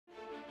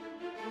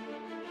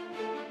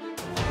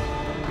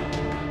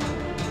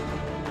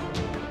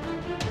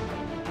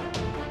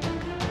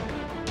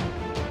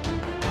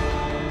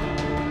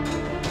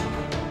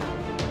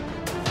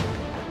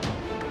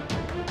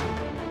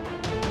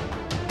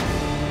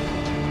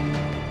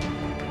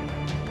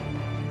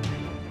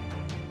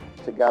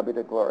God be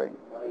the glory.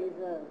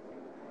 Jesus.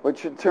 We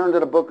should turn to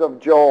the book of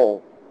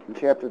Joel in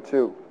chapter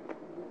 2.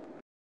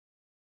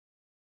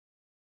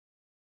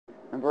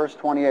 In verse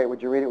 28,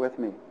 would you read it with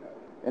me?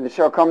 And it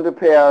shall come to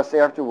pass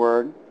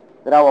afterward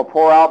that I will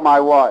pour out my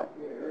what?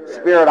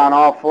 Spirit on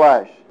all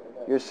flesh.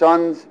 Your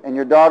sons and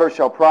your daughters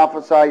shall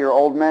prophesy, your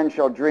old men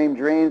shall dream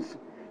dreams,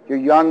 your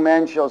young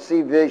men shall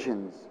see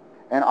visions.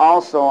 And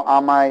also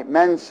on my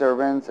men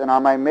servants and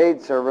on my maid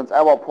servants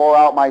I will pour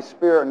out my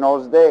Spirit in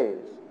those days.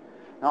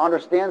 Now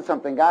understand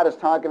something. God is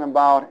talking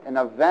about an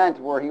event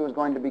where he was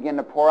going to begin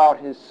to pour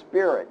out his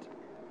Spirit.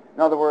 In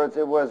other words,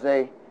 it was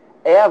a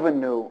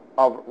avenue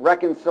of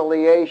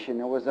reconciliation.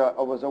 It was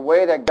a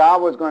way that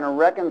God was going to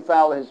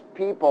reconcile his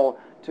people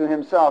to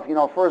himself. You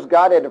know, first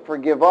God had to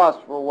forgive us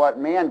for what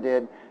man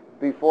did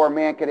before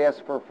man could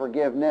ask for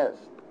forgiveness.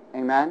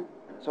 Amen?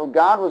 So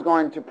God was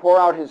going to pour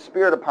out his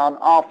Spirit upon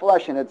all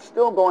flesh, and it's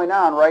still going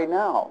on right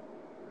now.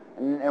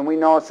 And we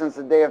know since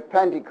the day of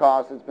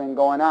Pentecost it's been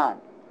going on.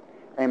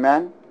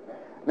 Amen?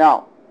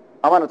 Now,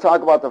 I want to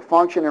talk about the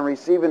function and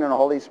receiving in the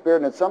Holy Spirit,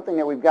 and it's something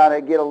that we've got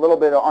to get a little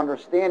bit of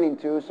understanding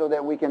to so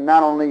that we can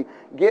not only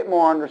get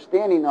more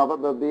understanding of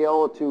it, but be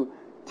able to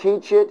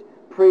teach it,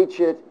 preach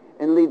it,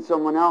 and lead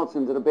someone else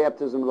into the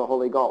baptism of the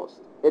Holy Ghost.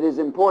 It is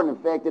important.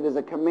 In fact, it is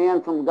a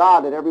command from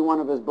God that every one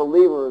of his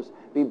believers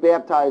be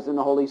baptized in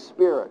the Holy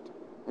Spirit.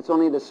 It's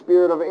only the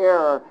spirit of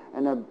error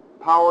and the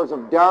powers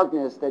of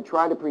darkness that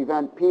try to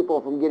prevent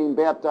people from getting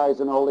baptized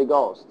in the Holy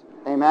Ghost.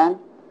 Amen?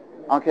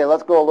 Okay,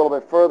 let's go a little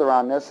bit further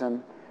on this.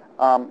 And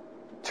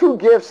two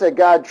gifts that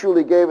God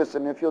truly gave us,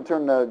 and if you'll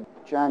turn to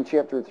John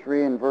chapter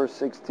 3 and verse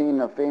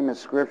 16, a famous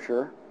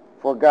scripture.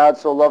 For God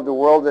so loved the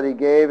world that he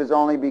gave his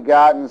only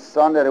begotten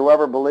Son, that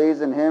whoever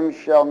believes in him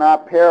shall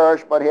not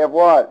perish, but have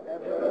what?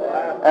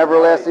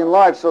 Everlasting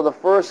life. So the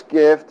first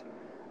gift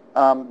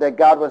that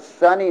God was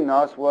sending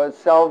us was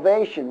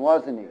salvation,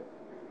 wasn't he?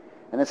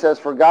 And it says,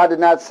 for God did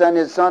not send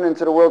his Son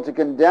into the world to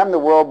condemn the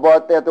world,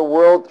 but that the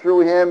world through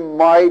him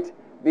might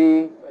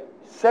be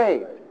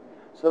saved.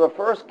 So the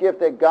first gift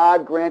that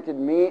God granted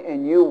me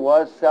and you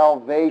was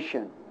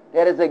salvation.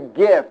 That is a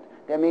gift.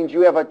 That means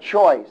you have a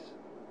choice.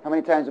 How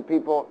many times do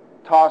people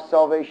toss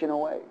salvation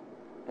away?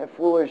 That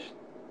foolish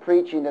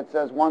preaching that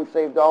says once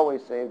saved,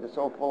 always saved is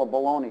so full of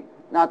baloney.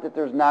 Not that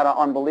there's not an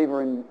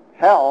unbeliever in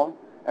hell.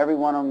 Every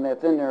one of them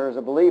that's in there is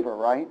a believer,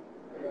 right?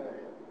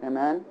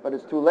 Amen? But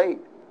it's too late.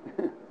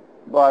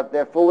 But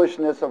that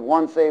foolishness of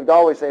once saved,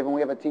 always saved, and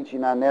we have a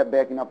teaching on that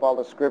backing up all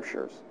the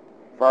scriptures.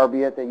 Far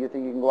be it that you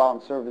think you can go out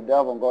and serve the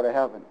devil and go to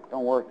heaven.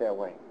 Don't work that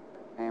way.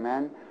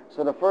 Amen?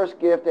 So the first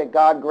gift that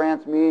God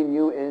grants me and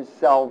you is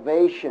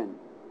salvation.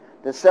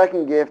 The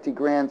second gift he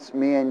grants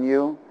me and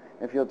you,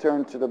 if you'll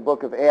turn to the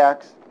book of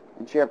Acts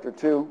in chapter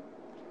 2.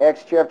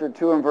 Acts chapter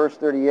 2 and verse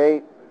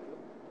 38.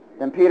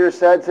 Then Peter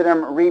said to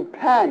them,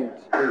 repent,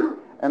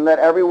 and let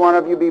every one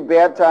of you be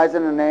baptized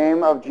in the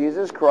name of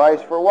Jesus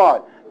Christ for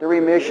what? The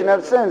remission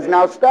of sins.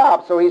 Now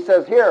stop. So he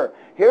says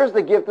here's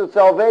the gift of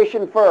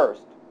salvation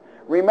first.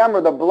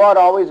 Remember, the blood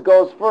always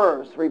goes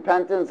first.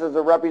 Repentance is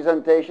a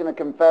representation of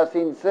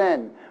confessing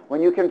sin.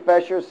 When you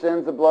confess your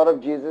sins, the blood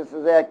of Jesus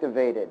is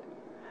activated.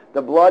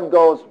 The blood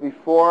goes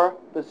before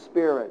the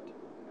Spirit.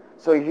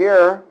 So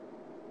here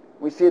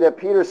we see that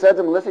Peter said to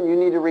him, listen, you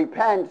need to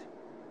repent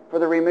for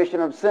the remission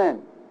of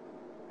sin.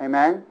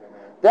 Amen?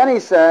 Then he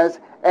says,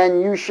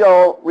 and you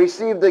shall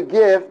receive the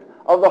gift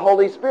of the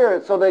Holy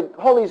Spirit. So the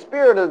Holy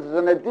Spirit is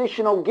an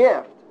additional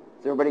gift.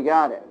 Has everybody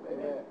got it?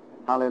 Amen.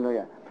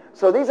 Hallelujah.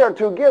 So these are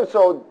two gifts.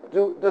 So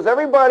does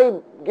everybody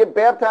get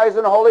baptized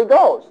in the Holy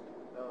Ghost?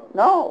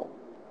 No.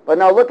 But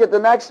now look at the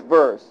next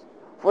verse.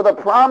 For the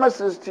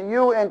promises to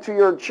you and to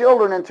your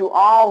children and to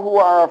all who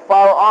are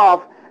far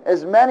off,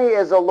 as many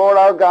as the Lord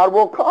our God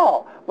will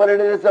call. But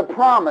it is a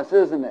promise,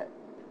 isn't it?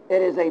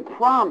 It is a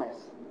promise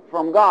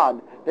from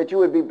God that you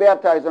would be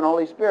baptized in the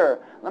Holy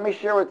Spirit. Let me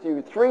share with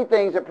you three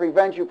things that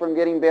prevent you from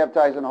getting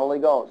baptized in the Holy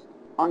Ghost.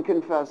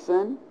 Unconfessed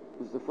sin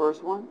is the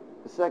first one.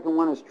 The second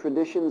one is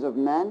traditions of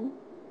men.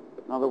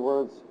 In other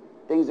words,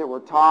 things that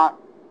were taught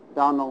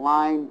down the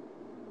line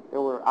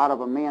that were out of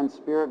a man's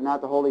spirit,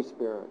 not the Holy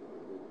Spirit.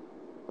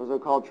 Those are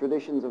called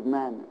traditions of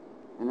men.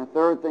 And the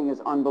third thing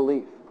is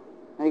unbelief.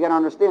 Now you got to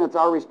understand, it's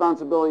our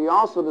responsibility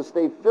also to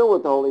stay filled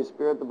with the Holy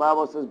Spirit. The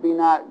Bible says, be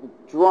not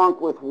drunk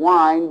with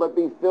wine, but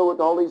be filled with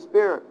the Holy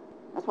Spirit.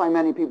 That's why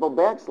many people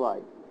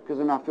backslide, because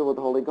they're not filled with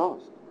the Holy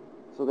Ghost.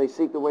 So they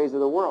seek the ways of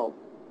the world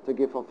to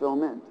get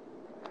fulfillment.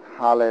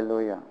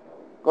 Hallelujah.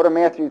 Go to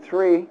Matthew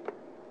 3.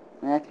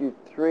 Matthew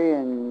 3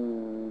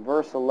 and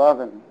verse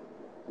 11.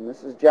 And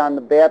this is John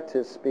the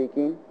Baptist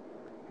speaking.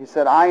 He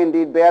said, I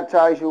indeed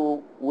baptize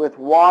you with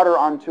water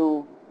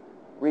unto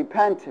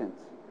repentance.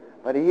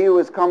 But he who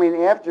is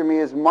coming after me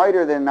is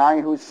mightier than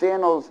I, whose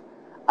sandals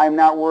I am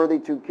not worthy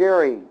to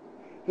carry.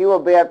 He will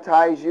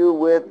baptize you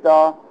with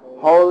the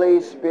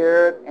Holy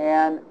Spirit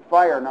and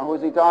fire. Now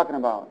who's he talking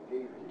about?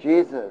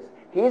 Jesus.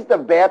 He's the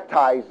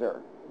baptizer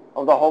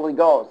of the Holy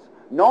Ghost.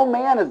 No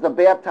man is the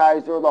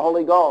baptizer of the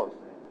Holy Ghost.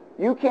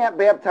 You can't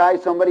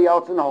baptize somebody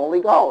else in the Holy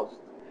Ghost.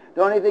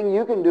 The only thing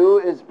you can do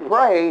is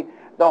pray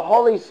the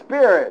Holy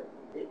Spirit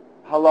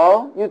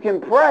Hello? You can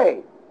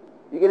pray.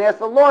 You can ask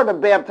the Lord to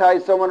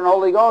baptize someone in the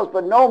Holy Ghost,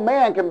 but no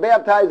man can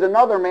baptize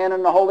another man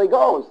in the Holy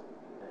Ghost.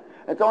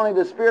 It's only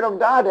the Spirit of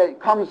God that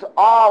comes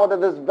out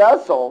of this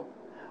vessel,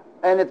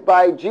 and it's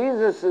by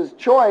Jesus'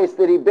 choice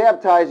that he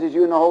baptizes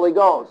you in the Holy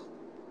Ghost.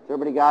 Has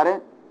everybody got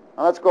it?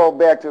 Now let's go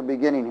back to the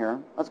beginning here.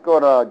 Let's go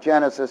to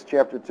Genesis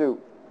chapter 2.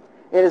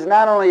 It is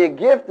not only a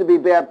gift to be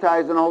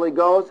baptized in the Holy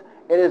Ghost,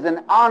 it is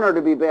an honor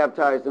to be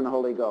baptized in the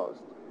Holy Ghost.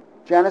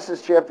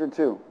 Genesis chapter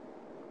 2.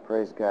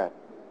 Praise God.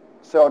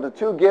 So the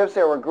two gifts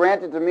that were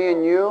granted to me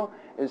and you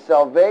is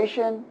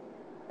salvation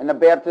and the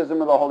baptism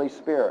of the Holy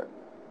Spirit.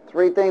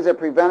 Three things that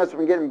prevent us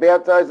from getting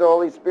baptized in the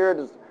Holy Spirit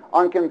is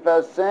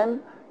unconfessed sin,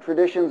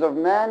 traditions of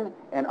men,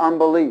 and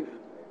unbelief.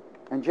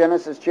 In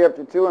Genesis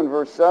chapter 2 and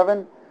verse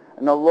 7,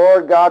 and the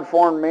Lord God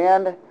formed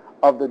man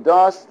of the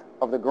dust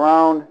of the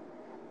ground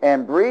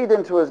and breathed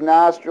into his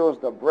nostrils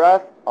the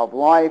breath of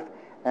life,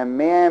 and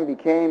man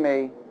became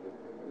a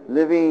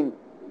living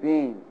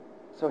being.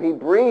 So he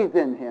breathed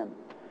in him.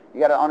 You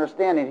got to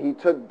understand it. He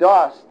took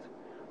dust.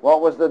 What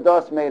was the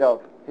dust made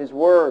of? His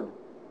Word.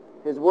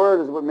 His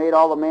Word is what made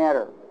all the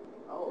matter.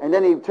 And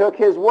then he took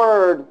his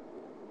Word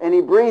and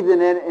he breathed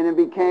in it and it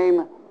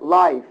became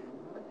life.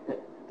 Does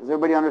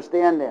everybody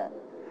understand that?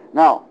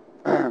 Now,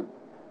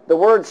 the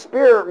word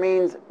Spirit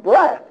means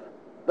breath,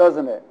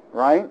 doesn't it?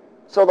 Right?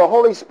 So the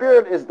Holy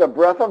Spirit is the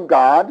breath of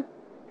God.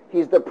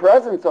 He's the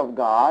presence of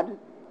God.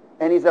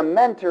 And he's a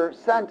mentor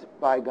sent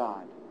by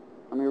God.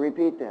 Let me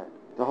repeat that.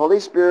 The Holy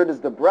Spirit is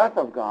the breath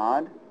of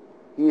God.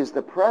 He is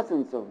the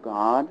presence of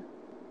God.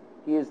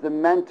 He is the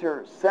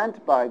mentor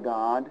sent by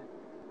God.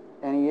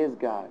 And he is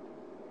God.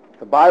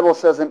 The Bible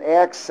says in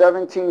Acts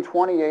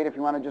 17:28, if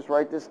you want to just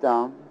write this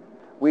down,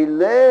 we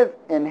live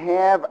and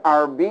have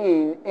our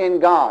being in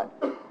God.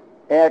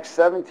 Acts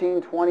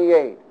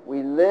 17:28.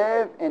 We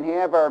live and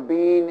have our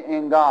being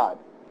in God.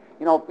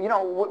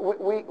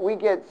 We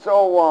get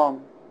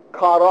so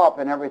caught up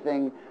in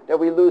everything that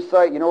we lose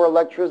sight. You know where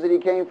electricity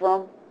came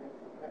from?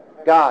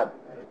 God.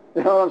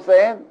 You know what I'm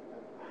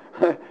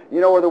saying?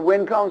 You know where the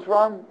wind comes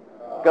from?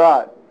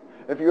 God.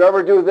 If you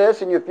ever do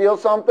this and you feel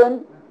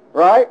something,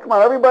 right? Come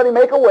on, everybody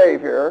make a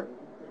wave here.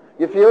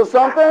 You feel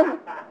something?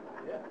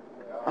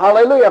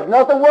 Hallelujah. If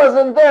nothing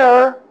wasn't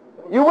there,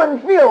 you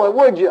wouldn't feel it,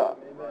 would you?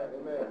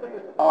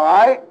 All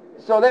right?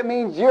 So that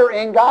means you're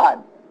in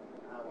God.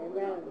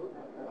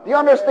 Do you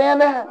understand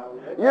that?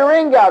 You're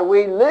in God.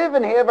 We live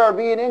and have our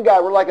being in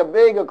God. We're like a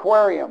big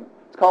aquarium.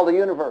 It's called the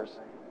universe.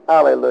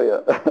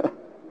 Hallelujah.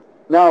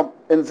 Now,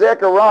 in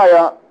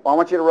Zechariah, I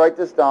want you to write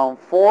this down,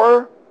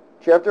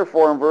 chapter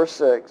 4 and verse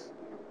 6.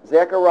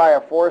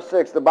 Zechariah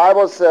 4:6. The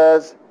Bible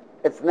says,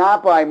 it's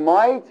not by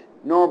might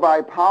nor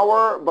by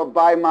power, but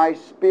by my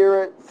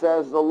Spirit,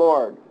 says the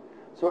Lord.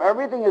 So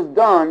everything is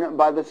done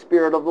by the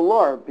Spirit of the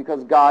Lord,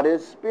 because God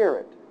is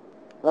Spirit.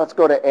 Let's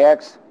go to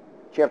Acts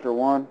chapter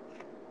 1.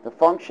 The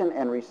function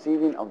and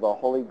receiving of the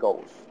Holy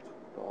Ghost,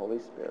 the Holy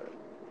Spirit.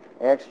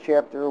 Acts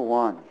chapter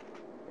 1,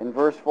 in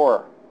verse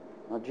 4.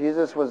 Now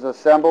Jesus was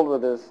assembled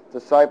with his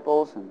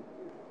disciples,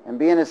 and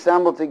being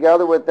assembled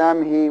together with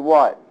them, he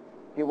what?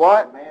 He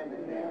what?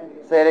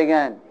 Commanded. Say it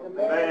again.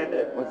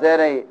 Commanded. Was that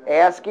a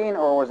asking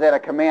or was that a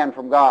command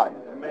from God?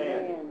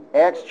 Command.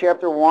 Acts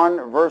chapter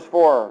 1, verse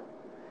 4.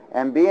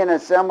 And being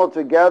assembled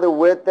together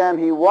with them,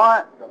 he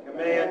what?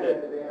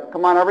 Commanded.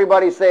 Come on,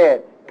 everybody say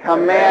it.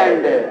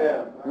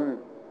 Commanded.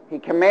 He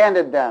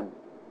commanded them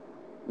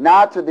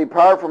not to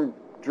depart from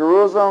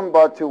Jerusalem,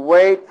 but to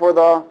wait for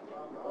the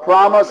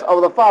promise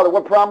of the Father.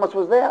 What promise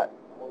was that?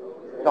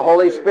 The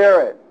Holy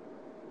Spirit.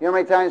 You know how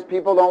many times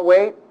people don't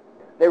wait?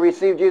 They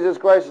receive Jesus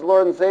Christ as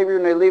Lord and Savior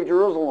and they leave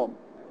Jerusalem.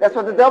 That's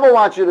what the devil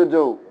wants you to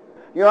do.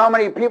 You know how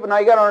many people, now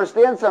you got to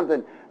understand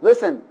something.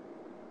 Listen,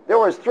 there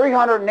was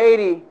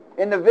 380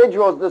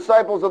 individuals,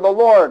 disciples of the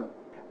Lord,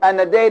 on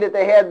the day that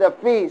they had the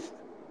feast,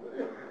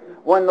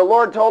 when the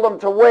Lord told them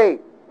to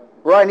wait.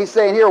 Right, and he's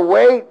saying here,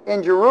 wait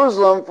in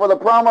Jerusalem for the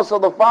promise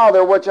of the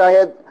Father, which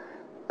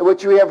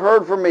you have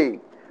heard from me.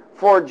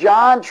 For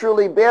John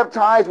truly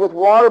baptized with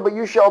water, but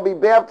you shall be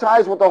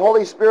baptized with the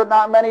Holy Spirit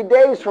not many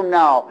days from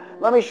now.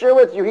 Let me share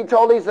with you, he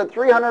told these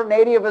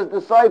 380 of his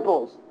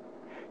disciples.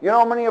 You know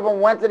how many of them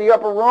went to the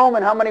upper room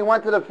and how many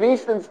went to the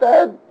feast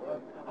instead?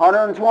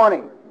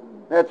 120.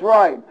 That's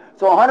right.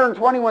 So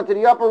 120 went to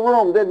the upper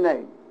room, didn't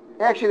they?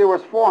 Actually, there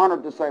was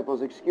 400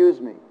 disciples, excuse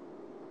me.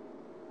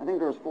 I think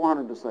there was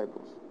 400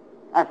 disciples.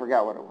 I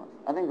forgot what it was.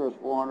 I think there was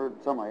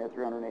 400, something like that,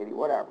 380,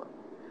 whatever.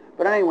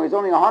 But anyways,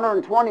 only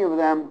 120 of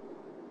them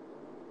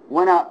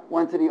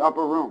went to the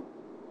upper room.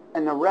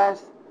 And the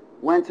rest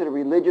went to the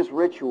religious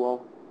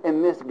ritual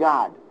and missed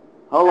God.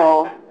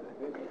 Hello?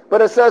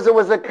 But it says it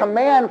was a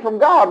command from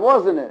God,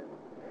 wasn't it?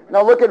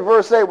 Now look at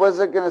verse 8. What is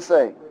it going to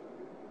say?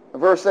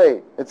 Verse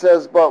 8. It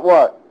says, but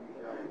what?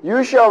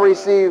 You shall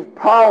receive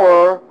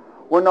power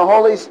when the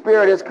Holy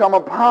Spirit has come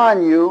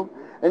upon you,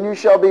 and you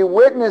shall be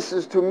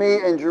witnesses to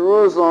me in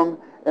Jerusalem,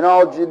 in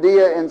all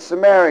Judea and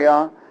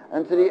Samaria,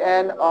 and to the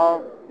end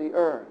of the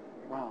earth.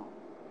 Wow.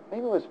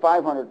 Maybe it was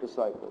 500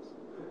 disciples.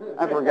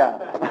 I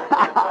forgot.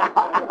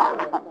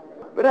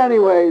 But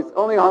anyways,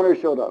 only 100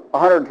 showed up.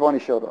 120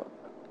 showed up.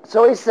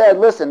 So he said,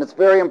 listen, it's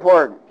very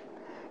important.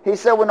 He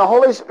said, when the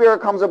Holy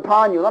Spirit comes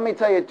upon you, let me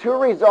tell you two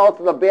results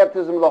of the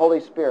baptism of the Holy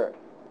Spirit.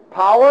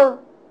 Power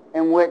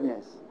and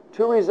witness.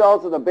 Two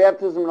results of the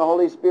baptism of the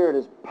Holy Spirit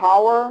is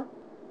power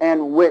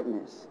and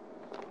witness.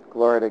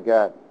 Glory to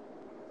God.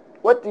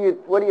 What do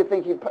you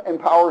think he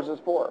empowers us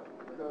for?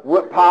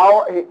 What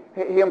power?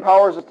 He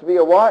empowers us to be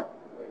a what?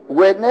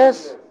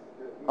 Witness.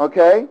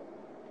 Okay.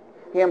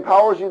 He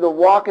empowers you to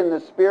walk in the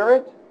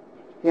Spirit.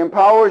 He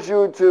empowers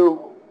you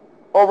to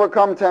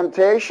overcome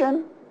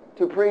temptation,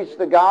 to preach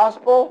the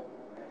gospel.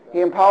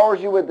 He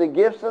empowers you with the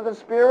gifts of the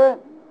Spirit.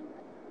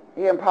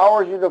 He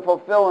empowers you to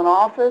fulfill an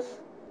office.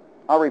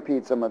 I'll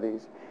repeat some of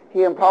these.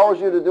 He empowers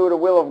you to do the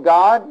will of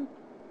God,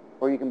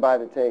 or you can buy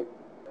the tape.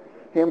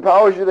 He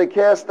empowers you to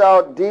cast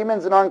out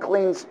demons and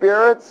unclean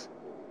spirits.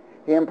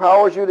 He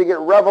empowers you to get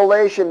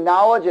revelation,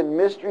 knowledge, and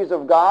mysteries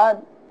of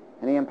God.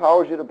 And he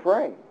empowers you to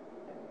pray.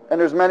 And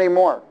there's many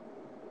more.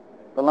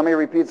 But let me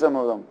repeat some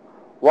of them.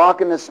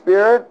 Walk in the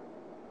Spirit,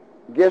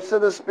 gifts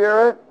of the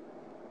Spirit,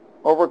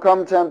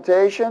 overcome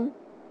temptation,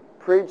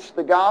 preach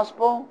the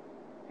gospel.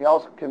 He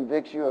also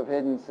convicts you of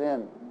hidden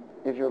sin,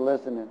 if you're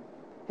listening.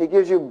 He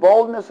gives you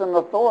boldness and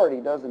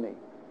authority, doesn't he?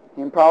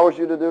 He empowers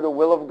you to do the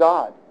will of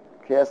God,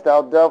 cast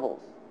out devils,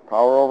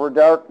 power over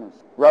darkness,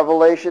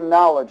 revelation,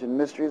 knowledge, and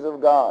mysteries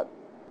of God,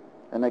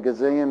 and a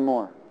gazillion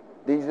more.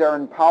 These are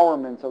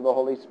empowerments of the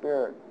Holy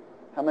Spirit.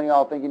 How many of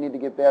y'all think you need to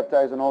get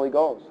baptized in the Holy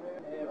Ghost?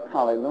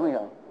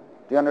 Hallelujah.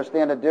 Do you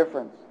understand the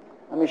difference?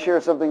 Let me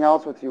share something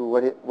else with you,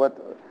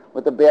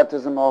 what the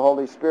baptism of the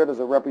Holy Spirit is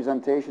a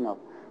representation of.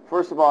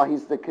 First of all,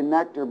 he's the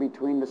connector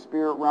between the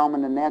spirit realm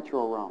and the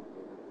natural realm.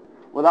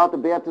 Without the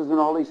baptism of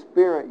the Holy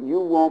Spirit, you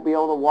won't be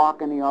able to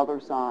walk on the other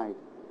side.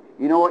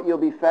 You know what you'll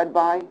be fed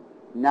by?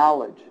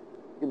 Knowledge.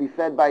 You'll be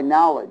fed by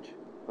knowledge,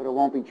 but it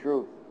won't be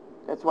truth.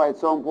 That's why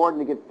it's so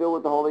important to get filled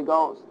with the Holy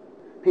Ghost.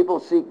 People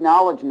seek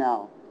knowledge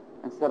now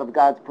instead of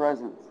God's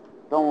presence.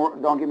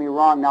 Don't get me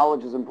wrong,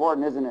 knowledge is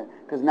important, isn't it?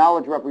 Because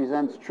knowledge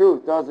represents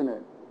truth, doesn't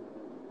it?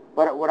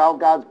 But without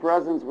God's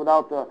presence,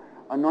 without the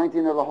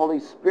anointing of the Holy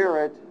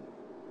Spirit,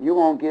 you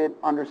won't get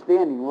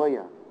understanding, will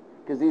you?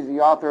 Because he's the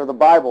author of the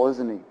Bible,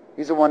 isn't he?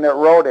 He's the one that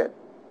wrote it.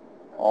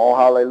 Oh,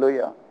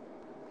 hallelujah.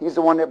 He's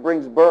the one that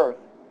brings birth.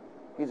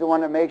 He's the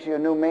one that makes you a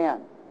new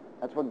man.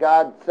 That's what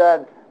God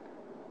said.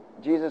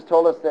 Jesus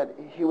told us that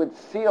he would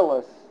seal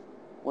us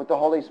with the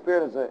Holy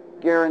Spirit as a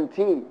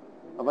guarantee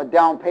of a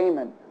down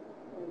payment,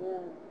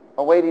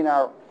 awaiting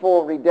our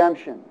full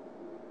redemption.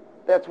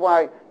 That's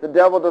why the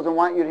devil doesn't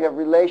want you to have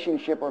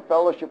relationship or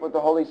fellowship with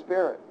the Holy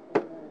Spirit.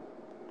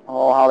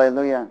 Oh,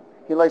 hallelujah.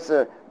 He likes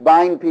to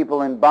bind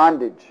people in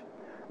bondage.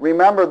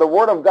 Remember, the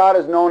Word of God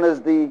is known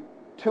as the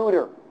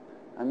tutor,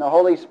 and the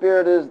Holy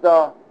Spirit is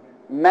the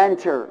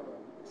mentor.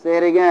 Say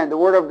it again. The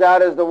Word of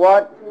God is the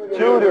what?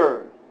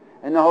 Tutor.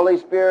 And the Holy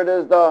Spirit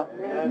is the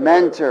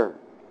mentor.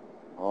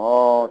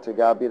 Oh, to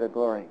God be the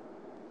glory.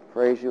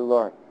 Praise you,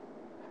 Lord.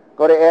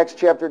 Go to Acts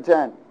chapter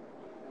 10.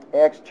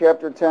 Acts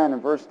chapter 10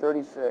 and verse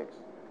 36.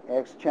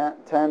 Acts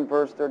 10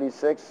 verse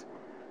 36.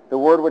 The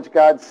word which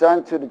God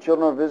sent to the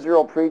children of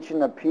Israel, preaching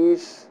the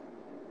peace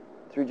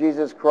through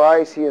Jesus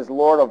Christ. He is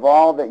Lord of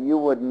all, that you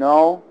would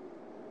know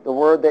the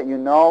word that you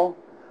know,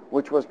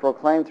 which was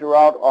proclaimed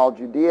throughout all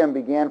Judea and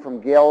began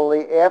from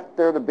Galilee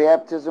after the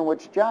baptism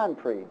which John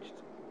preached.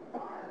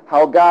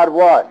 How God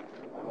what?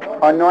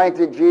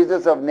 Anointed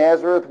Jesus of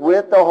Nazareth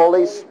with the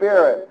Holy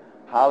Spirit.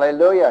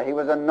 Hallelujah. He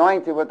was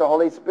anointed with the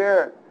Holy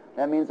Spirit.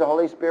 That means the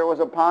Holy Spirit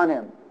was upon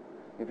him.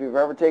 If you've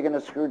ever taken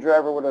a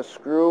screwdriver with a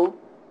screw,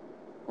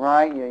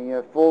 right,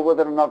 you fool with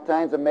it enough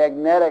times, a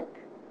magnetic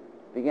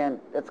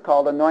it's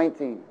called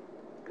anointing,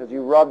 because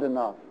you rubbed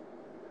enough.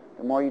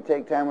 The more you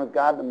take time with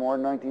God, the more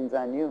anointing's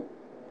on you.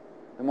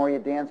 The more you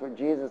dance with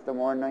Jesus, the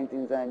more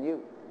anointing's on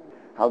you.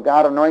 How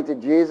God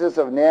anointed Jesus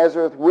of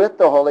Nazareth with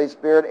the Holy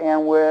Spirit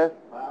and with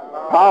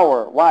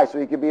power. Why? So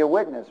he could be a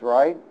witness,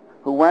 right?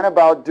 Who went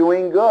about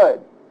doing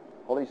good.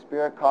 Holy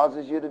Spirit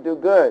causes you to do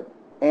good.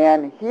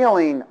 And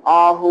healing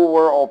all who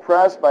were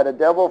oppressed by the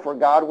devil, for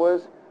God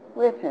was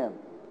with him.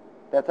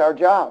 That's our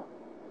job.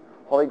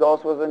 Holy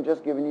Ghost wasn't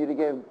just giving you to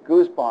give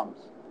goosebumps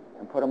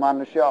and put them on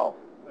the shelf.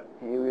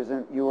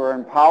 You were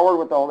empowered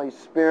with the Holy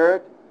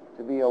Spirit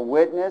to be a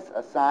witness,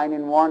 a sign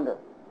and wonder.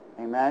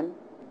 Amen?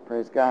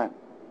 Praise God.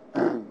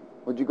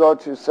 Would you go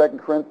to 2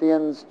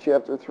 Corinthians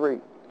chapter 3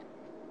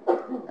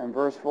 and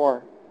verse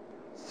 4?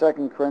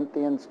 2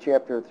 Corinthians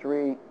chapter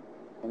 3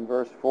 and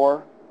verse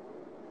 4.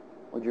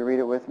 Would you read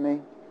it with me?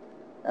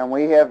 And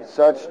we have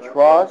such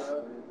trust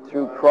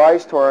through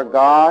Christ toward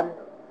God,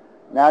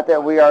 not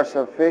that we are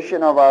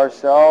sufficient of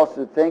ourselves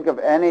to think of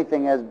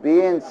anything as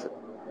being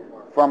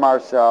from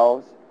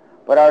ourselves,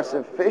 but our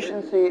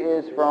sufficiency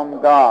is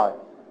from God,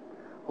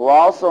 who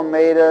also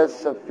made us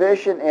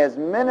sufficient as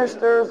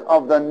ministers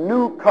of the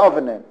new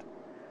covenant,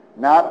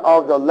 not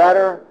of the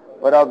letter,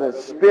 but of the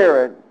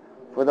Spirit.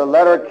 For the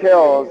letter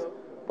kills,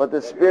 but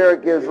the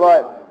Spirit gives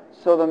life.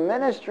 So the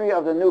ministry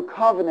of the new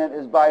covenant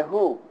is by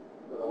who?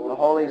 The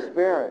Holy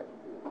Spirit.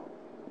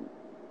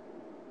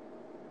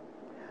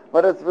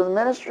 But if the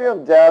ministry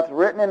of death,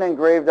 written and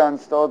engraved on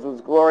stones,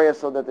 was glorious,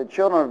 so that the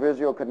children of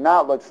Israel could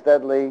not look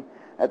steadily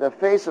at the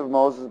face of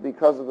Moses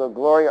because of the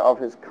glory of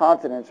his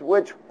countenance,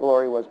 which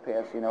glory was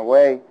passing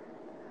away,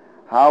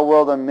 how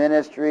will the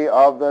ministry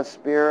of the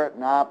Spirit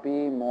not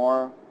be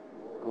more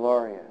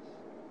glorious?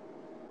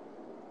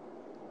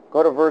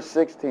 Go to verse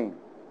 16.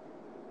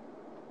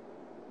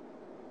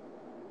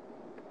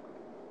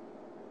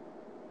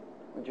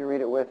 Would you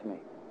read it with me?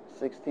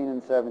 16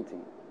 and 17.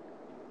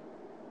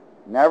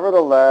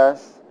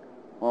 Nevertheless,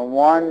 when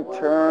one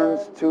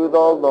turns to the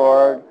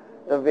Lord,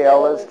 the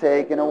veil is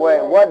taken away.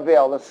 What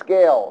veil? The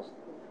scales.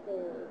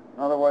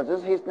 In other words,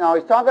 he's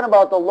talking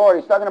about the Lord.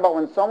 He's talking about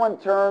when someone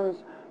turns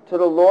to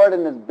the Lord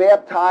and is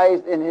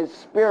baptized in His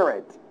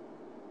Spirit.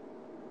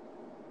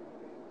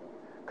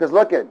 Because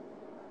look at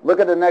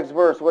the next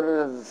verse. What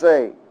does it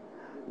say?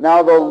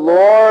 Now the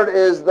Lord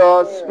is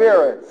the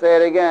Spirit. Say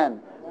it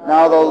again.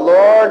 Now the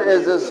Lord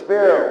is the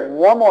Spirit.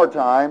 One more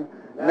time.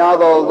 Now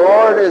the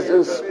Lord is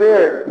the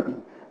Spirit.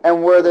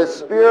 And where the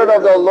Spirit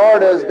of the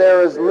Lord is,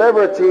 there is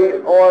liberty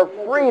or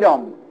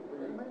freedom.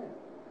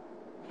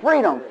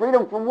 Freedom.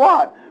 Freedom from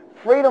what?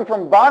 Freedom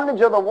from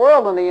bondage of the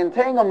world and the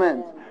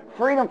entanglements.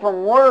 Freedom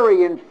from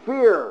worry and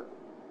fear.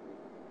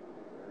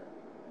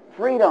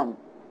 Freedom.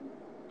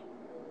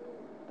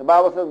 The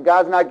Bible says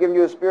God's not giving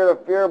you a spirit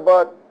of fear,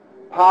 but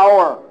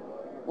power.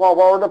 Well,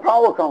 where would the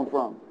power come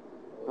from?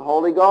 The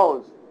Holy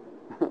Ghost.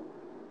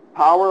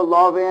 Power,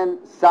 love,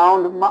 and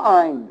sound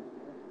mind.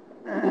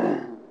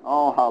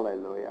 Oh,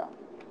 hallelujah.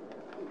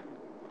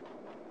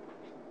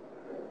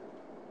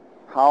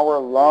 Power,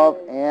 love,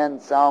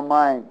 and sound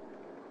mind.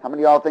 How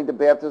many of y'all think the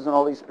baptism of the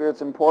Holy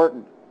Spirit's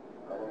important?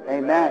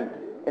 Amen.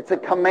 It's a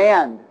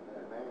command.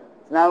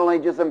 It's not only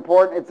just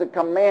important, it's a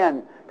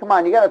command. Come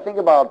on, you got to think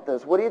about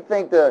this. What do you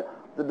think the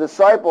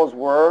disciples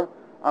were?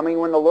 I mean,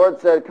 when the Lord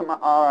said, "Come on,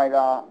 all right,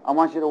 I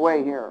want you to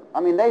wait here." I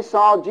mean, they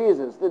saw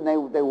Jesus, didn't they?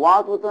 They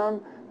walked with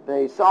Him.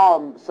 They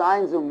saw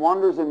signs and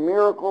wonders and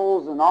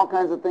miracles and all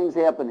kinds of things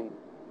happening.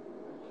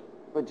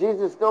 But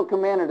Jesus still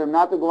commanded them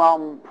not to go out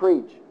and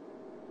preach.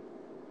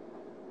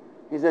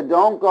 He said,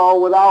 "Don't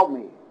go without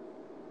me."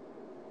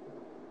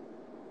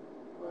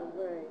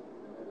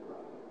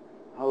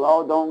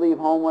 Hello? Don't leave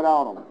home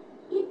without Him.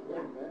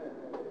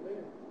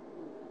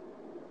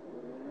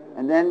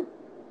 And then,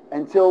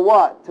 until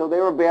what? Till they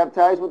were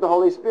baptized with the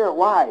Holy Spirit.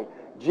 Why?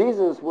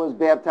 Jesus was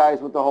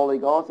baptized with the Holy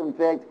Ghost. In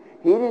fact,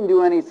 He didn't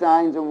do any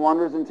signs and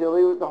wonders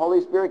until the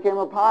Holy Spirit came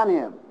upon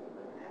Him.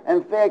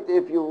 In fact,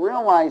 if you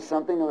realize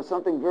something, it was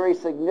something very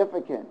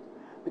significant.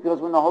 Because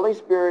when the Holy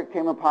Spirit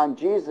came upon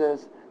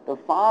Jesus, the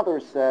Father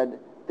said,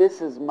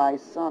 "This is my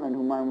Son in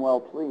whom I'm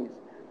well pleased."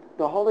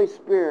 The Holy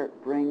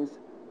Spirit brings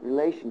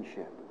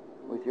relationship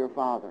with your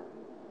Father.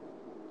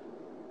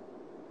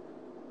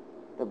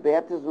 The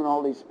baptism of the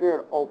Holy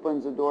Spirit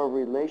opens the door of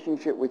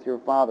relationship with your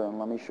Father. And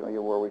let me show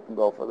you where we can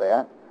go for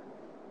that.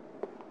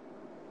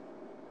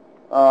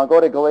 Go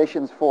to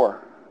Galatians 4.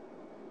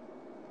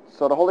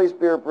 So the Holy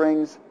Spirit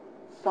brings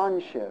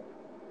sonship.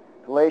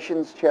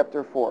 Galatians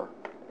chapter 4.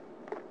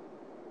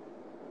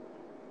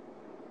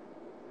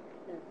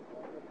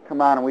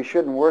 Come on, and we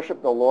shouldn't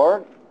worship the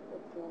Lord?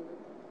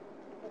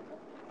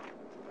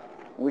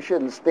 We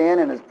shouldn't stand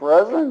in His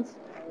presence?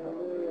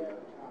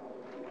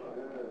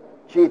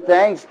 Gee,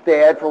 thanks,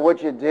 Dad, for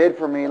what you did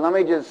for me. Let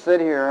me just sit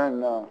here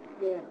and...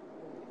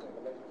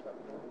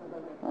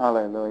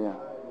 Hallelujah.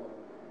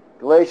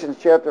 Galatians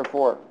chapter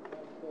 4.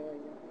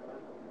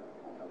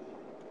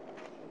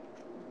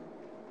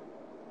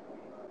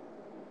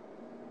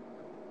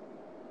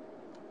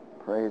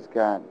 Praise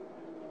God.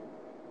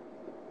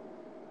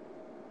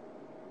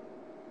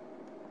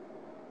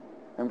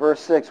 In verse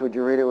 6, would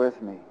you read it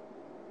with me?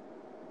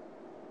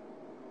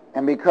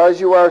 And because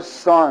you are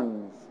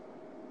sons,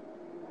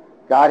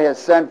 God has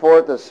sent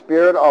forth the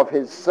Spirit of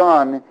His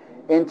Son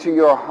into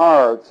your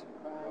hearts,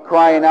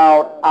 crying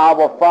out,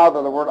 "Abba,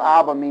 Father." The word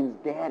Abba means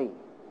daddy.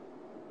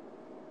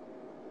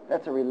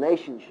 That's a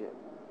relationship.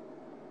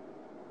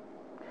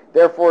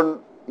 Therefore,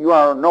 you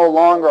are no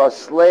longer a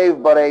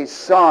slave, but a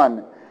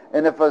son.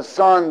 And if a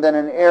son, then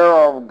an heir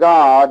of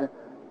God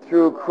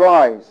through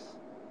Christ.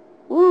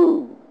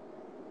 Woo!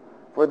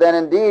 For then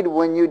indeed,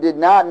 when you did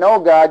not know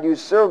God, you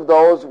served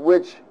those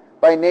which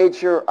by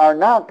nature are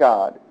not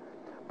God.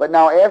 But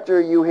now after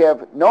you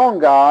have known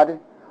God,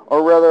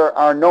 or rather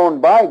are known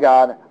by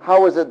God,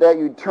 how is it that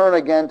you turn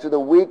again to the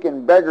weak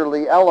and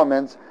beggarly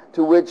elements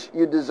to which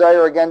you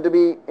desire again to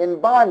be in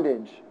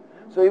bondage?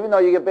 So even though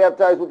you get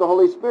baptized with the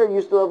Holy Spirit,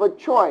 you still have a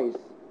choice.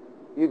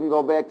 You can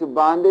go back to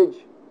bondage,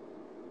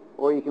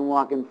 or you can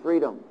walk in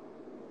freedom.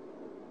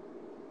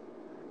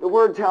 The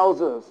Word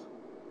tells us,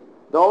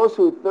 those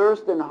who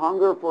thirst and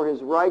hunger for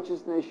His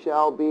righteousness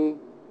shall be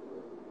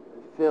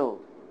filled.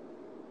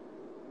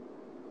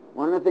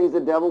 One of the things the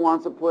devil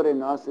wants to put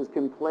in us is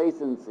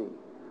complacency,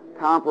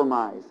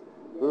 compromise,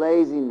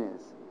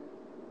 laziness.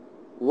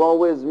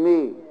 Woe is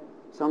me.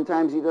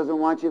 Sometimes he doesn't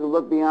want you to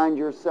look beyond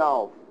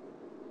yourself.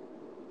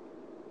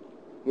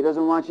 He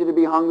doesn't want you to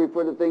be hungry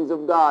for the things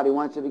of God. He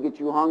wants you to get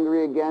you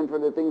hungry again for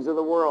the things of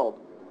the world.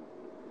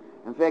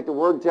 In fact, the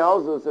Word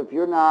tells us if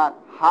you're not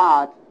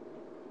hot,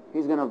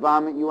 He's going to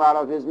vomit you out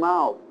of His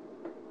mouth.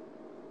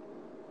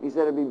 He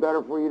said it'd be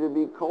better for you to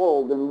be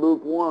cold than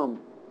lukewarm.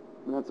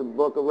 And that's a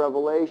book of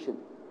Revelation.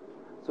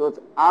 So it's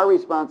our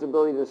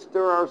responsibility to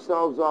stir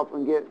ourselves up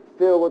and get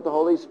filled with the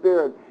Holy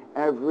Spirit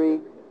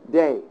every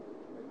day.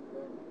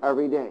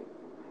 Every day.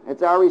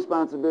 It's our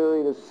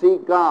responsibility to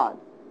seek God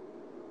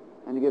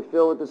and to get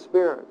filled with the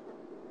Spirit.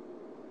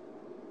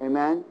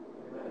 Amen?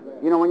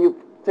 You know, when you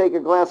take a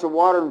glass of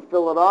water and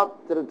fill it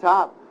up to the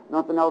top,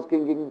 nothing else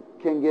can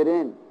get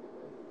in.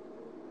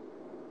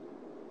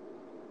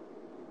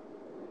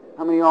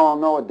 How many of y'all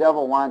know a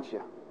devil wants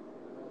you?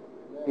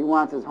 He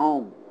wants his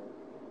home.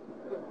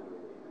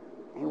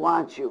 He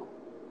wants you.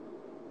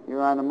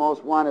 You're on the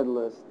most wanted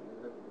list.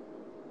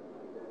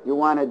 You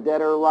wanted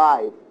dead or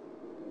alive.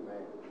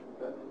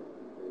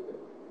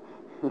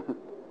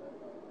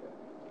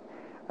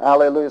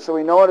 Hallelujah. So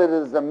we know what it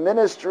is, the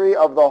ministry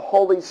of the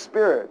Holy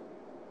Spirit.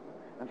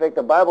 In fact,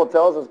 the Bible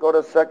tells us, go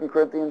to 2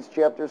 Corinthians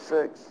chapter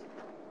 6.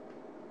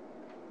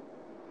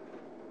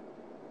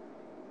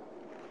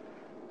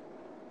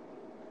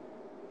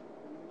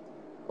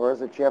 Or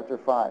is it chapter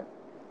 5?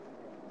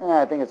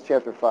 I think it's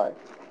chapter 5.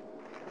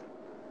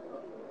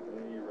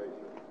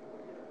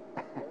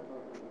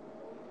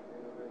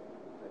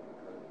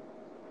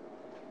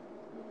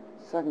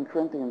 2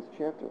 Corinthians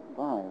chapter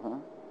 5, huh?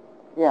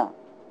 Yeah.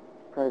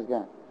 Praise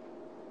God.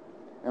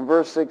 In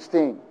verse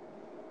 16.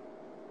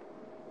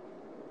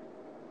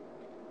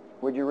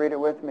 Would you read it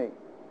with me?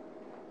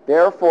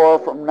 Therefore,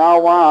 from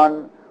now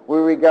on, we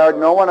regard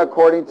no one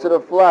according to the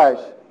flesh.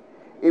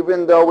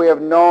 Even though we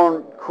have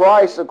known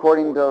Christ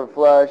according to the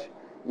flesh,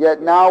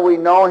 yet now we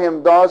know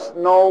Him thus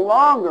no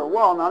longer.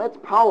 Well, now that's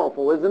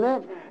powerful, isn't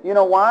it? You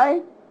know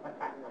why?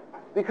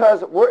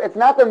 Because it's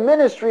not the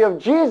ministry of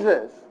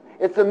Jesus.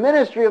 It's the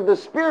ministry of the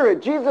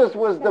Spirit. Jesus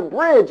was the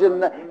bridge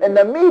and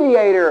the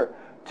mediator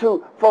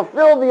to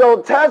fulfill the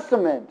Old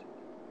Testament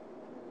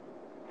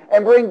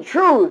and bring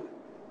truth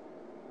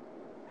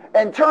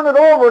and turn it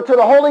over to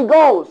the Holy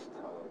Ghost.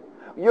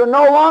 You're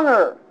no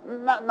longer,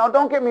 now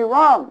don't get me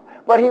wrong,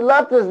 but He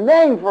left His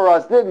name for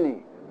us, didn't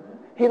He?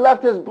 He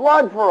left His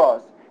blood for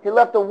us. He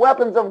left the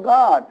weapons of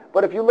God.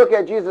 But if you look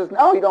at Jesus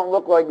now, He don't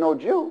look like no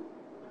Jew.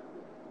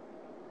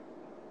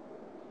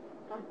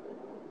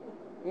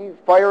 He's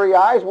fiery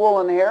eyes,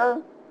 woolen hair,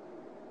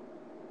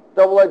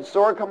 double-edged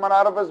sword coming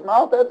out of His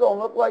mouth. That don't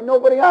look like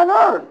nobody on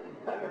earth.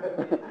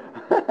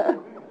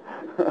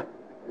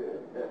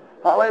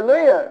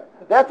 Hallelujah.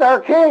 That's our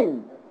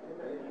King.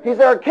 He's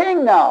our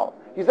King now.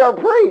 He's our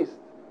priest.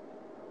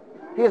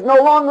 He is no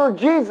longer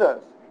Jesus.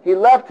 He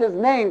left His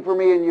name for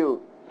me and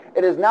you.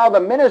 It is now the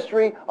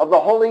ministry of the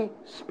Holy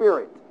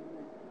Spirit.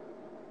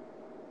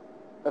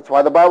 That's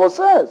why the Bible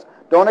says,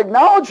 don't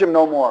acknowledge Him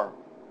no more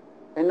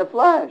in the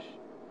flesh.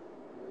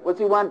 What's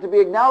He want to be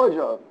acknowledged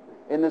of?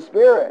 In the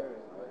Spirit.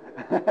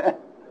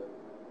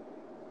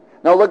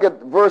 Now look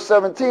at verse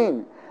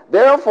 17.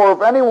 Therefore,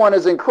 if anyone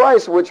is in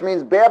Christ, which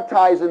means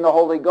baptized in the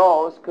Holy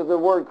Ghost, because the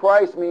word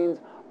Christ means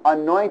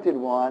anointed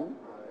one,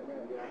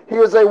 he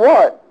is a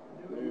what?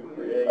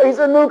 He's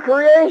a new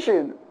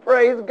creation.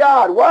 Praise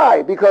God.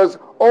 Why? Because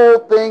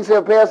old things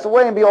have passed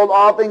away, and behold,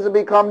 all things have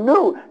become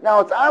new. Now,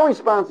 it's our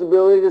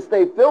responsibility to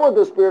stay filled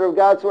with the Spirit of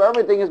God so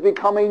everything is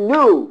becoming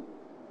new.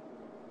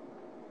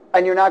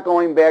 And you're not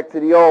going back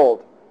to the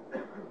old.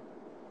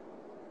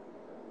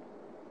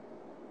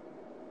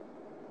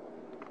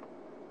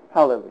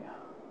 Hallelujah.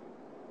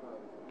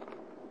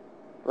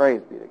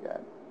 Praise be to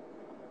God.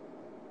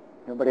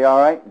 Everybody all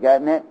right?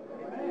 Getting it?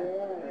 Amen.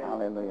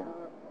 Hallelujah.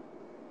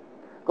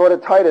 Go to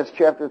Titus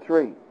chapter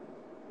 3.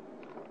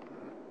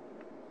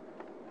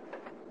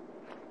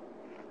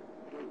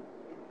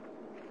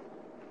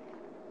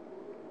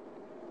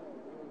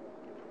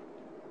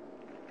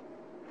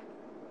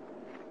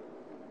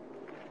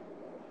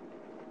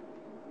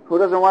 Who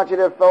doesn't want you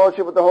to have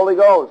fellowship with the Holy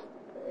Ghost?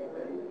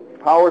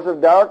 Powers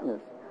of darkness.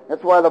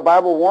 That's why the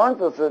Bible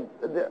warns us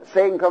that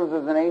Satan comes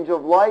as an angel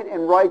of light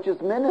and righteous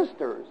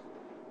ministers.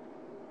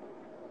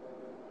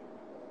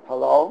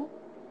 Hello?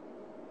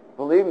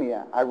 Believe me,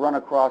 I run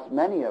across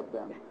many of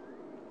them.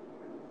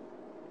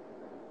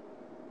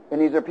 And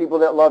these are people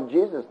that love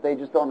Jesus. They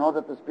just don't know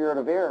that the spirit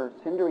of error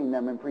is hindering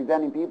them and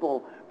preventing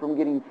people from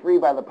getting free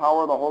by the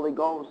power of the Holy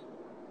Ghost.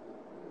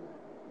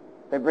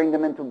 They bring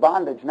them into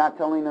bondage, not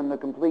telling them the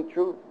complete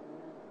truth.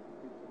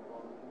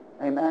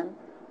 Amen?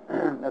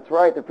 That's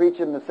right. They're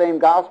preaching the same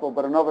gospel,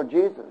 but another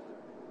Jesus.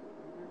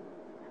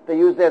 They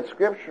use that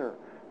scripture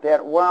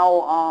that,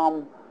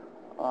 love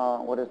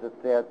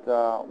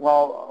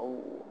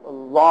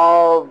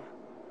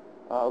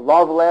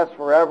lasts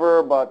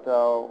forever, but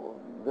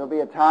there'll be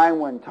a time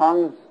when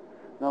tongues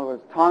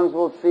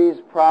will cease,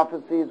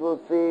 prophecies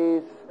will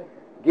cease,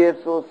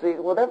 gifts will cease.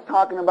 Well, that's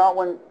talking about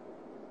when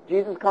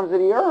Jesus comes to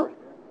the earth.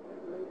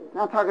 It's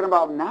not talking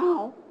about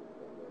now.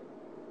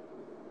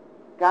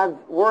 God's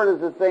word is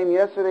the same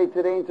yesterday,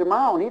 today, and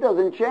tomorrow, and He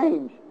doesn't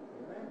change.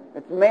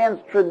 It's man's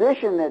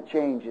tradition that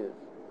changes.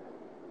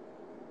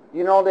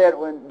 You know that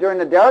during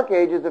the Dark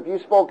Ages, if you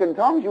spoke in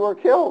tongues, you were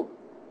killed.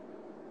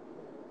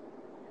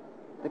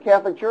 The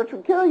Catholic Church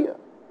would kill you.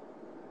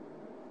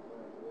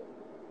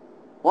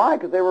 Why?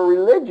 Because they were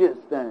religious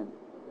then.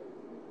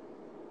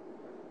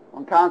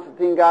 When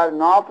Constantine got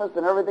in office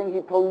and everything, he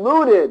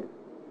polluted.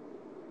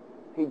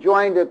 He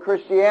joined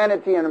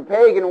Christianity and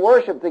pagan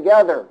worship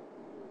together.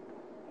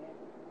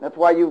 That's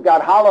why you've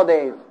got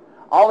holidays.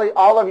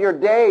 All of your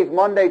days,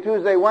 Monday,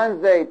 Tuesday,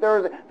 Wednesday,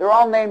 Thursday, they're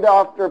all named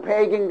after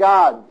pagan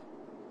gods.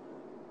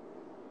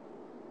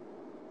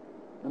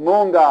 The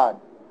moon god,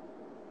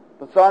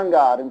 the sun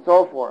god, and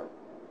so forth.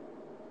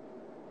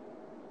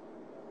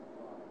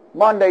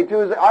 Monday,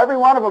 Tuesday, every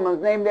one of them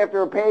is named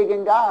after a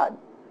pagan god.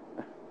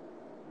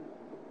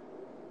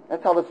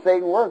 That's how the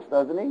Satan works,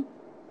 doesn't he?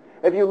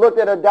 If you looked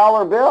at a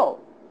dollar bill,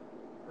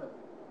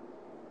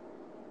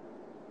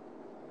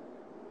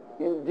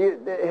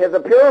 it has a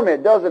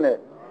pyramid, doesn't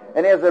it?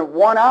 And it has a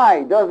one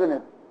eye, doesn't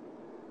it?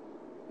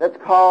 That's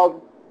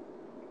called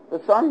the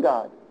sun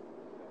god.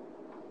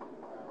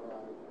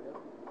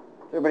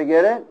 Does everybody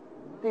get it?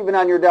 It's even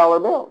on your dollar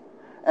bill.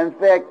 In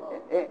fact,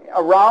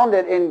 around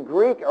it in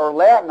Greek or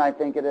Latin, I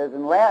think it is.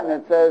 In Latin,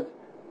 it says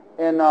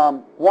in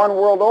one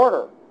world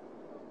order.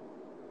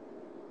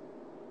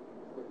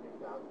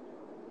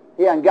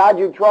 Yeah, and God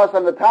you trust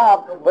on the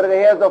top, but it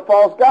has a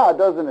false god,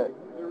 doesn't it?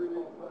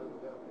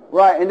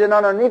 Right, and then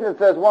underneath it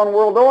says one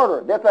world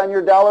order. That's on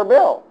your dollar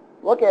bill.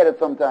 Look at it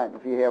sometime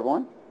if you have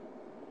one.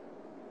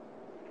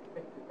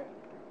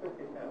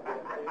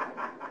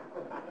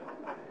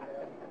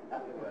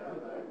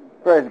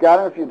 Praise God,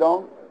 and if you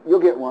don't, you'll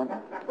get one.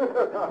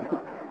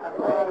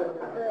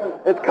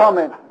 It's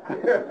coming.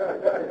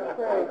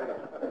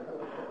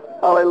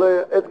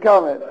 Hallelujah, it's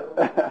coming.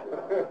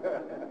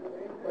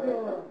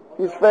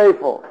 He's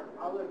faithful.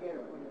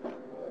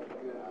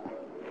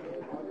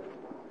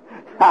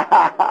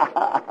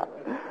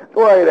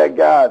 Glory to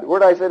God. Where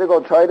did I say to go?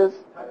 Titus?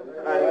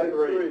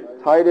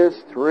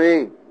 Titus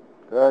 3.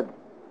 Good.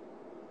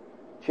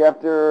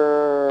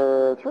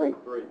 Chapter 3.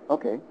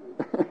 Okay.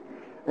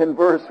 In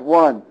verse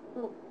 1.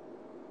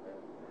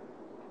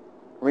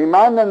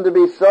 Remind them to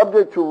be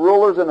subject to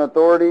rulers and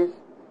authorities,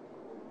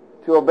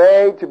 to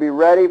obey, to be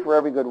ready for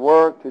every good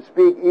work, to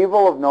speak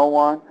evil of no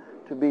one,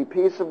 to be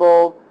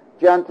peaceable,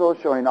 gentle,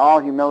 showing all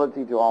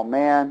humility to all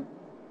men.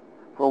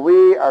 For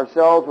we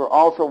ourselves were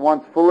also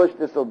once foolish,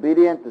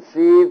 disobedient,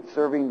 deceived,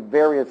 serving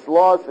various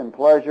lusts and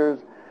pleasures,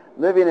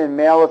 living in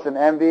malice and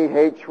envy,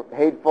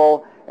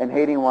 hateful, and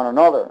hating one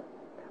another.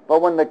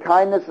 But when the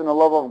kindness and the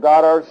love of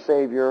God our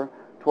Savior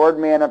toward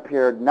man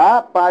appeared,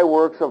 not by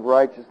works of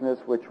righteousness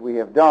which we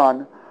have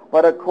done,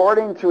 but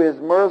according to His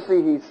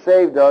mercy He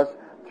saved us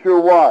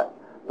through what?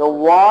 The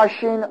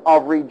washing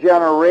of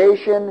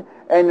regeneration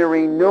and the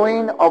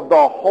renewing of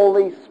the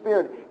Holy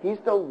Spirit. He's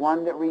the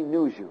one that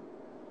renews you,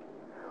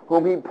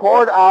 whom He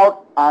poured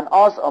out on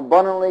us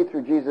abundantly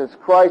through Jesus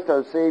Christ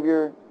our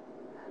Savior,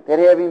 that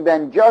having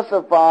been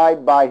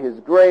justified by His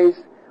grace,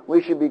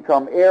 we should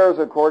become heirs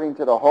according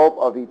to the hope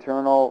of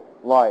eternal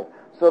life.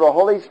 So the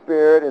Holy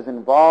Spirit is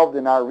involved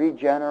in our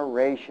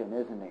regeneration,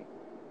 isn't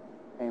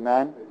He?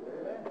 Amen?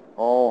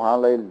 Oh,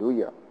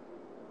 hallelujah.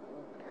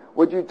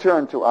 Would you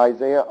turn to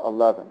Isaiah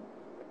 11?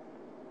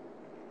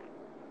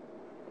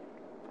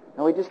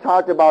 Now, we just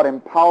talked about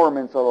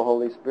empowerments of the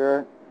Holy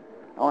Spirit.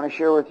 I want to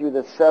share with you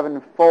the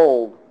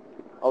sevenfold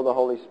of the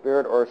Holy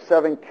Spirit, or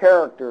 7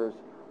 characters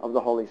of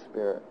the Holy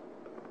Spirit.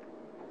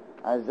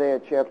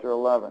 Isaiah chapter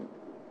 11.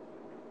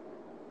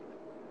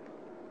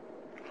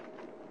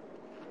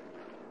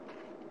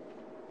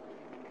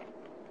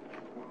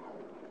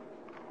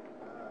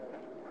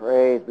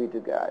 Praise be to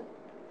God.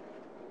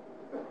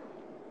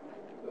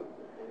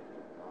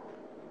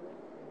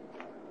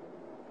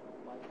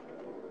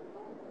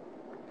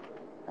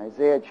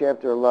 Isaiah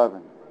chapter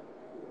 11.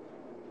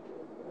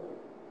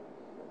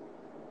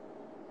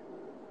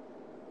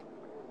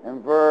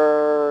 And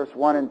verse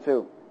 1 and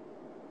 2.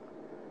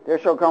 There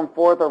shall come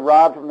forth a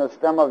rod from the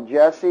stem of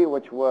Jesse,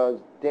 which was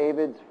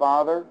David's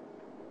father,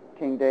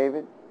 King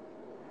David,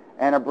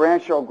 and a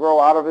branch shall grow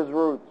out of his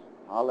roots.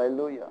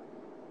 Hallelujah.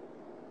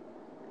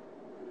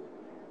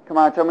 Come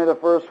on, tell me the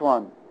first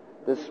one.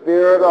 The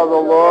Spirit of the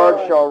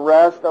Lord shall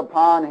rest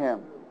upon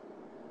him.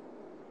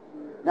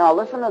 Now,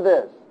 listen to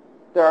this.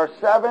 There are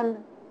 7,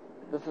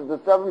 this is the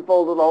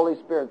sevenfold of the Holy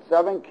Spirit,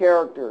 7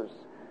 characters,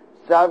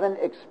 7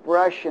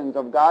 expressions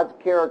of God's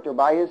character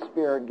by His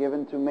Spirit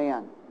given to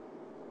man,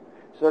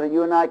 so that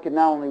you and I can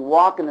not only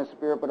walk in the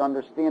Spirit, but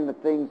understand the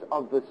things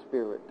of the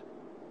Spirit.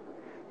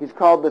 He's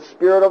called the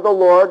Spirit of the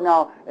Lord.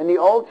 Now, in the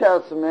Old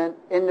Testament,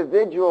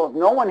 individuals,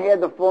 no one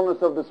had the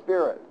fullness of the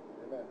Spirit.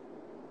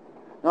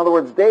 In other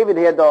words, David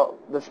had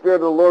the Spirit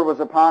of the Lord was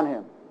upon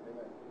him.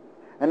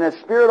 And the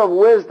Spirit of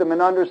wisdom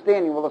and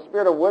understanding, well, the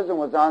Spirit of wisdom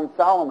was on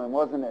Solomon,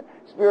 wasn't it?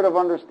 Spirit of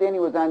understanding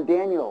was on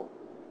Daniel.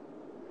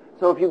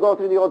 So if you go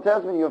through the Old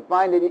Testament, you'll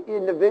find that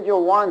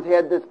individual ones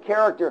had this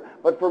character.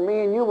 But for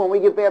me and you, when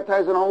we get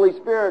baptized in the Holy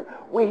Spirit,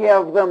 we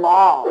have them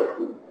all.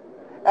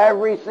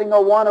 Every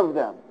single one of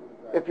them,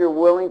 if you're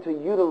willing to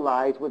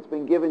utilize what's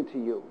been given to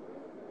you.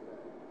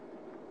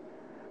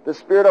 The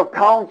Spirit of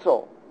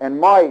counsel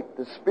and might,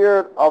 the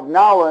Spirit of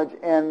knowledge,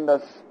 and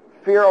the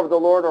fear of the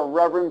Lord or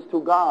reverence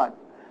to God.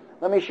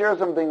 Let me share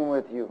something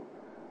with you.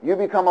 You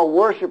become a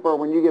worshiper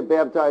when you get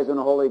baptized in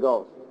the Holy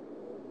Ghost.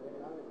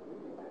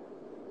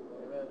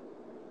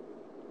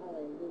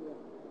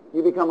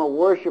 You become a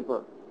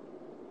worshiper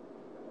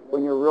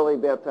when you're really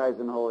baptized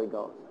in the Holy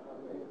Ghost.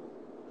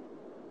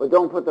 But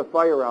don't put the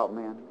fire out,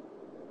 man.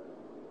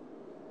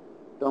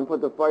 Don't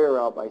put the fire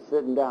out by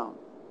sitting down.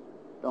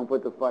 Don't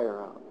put the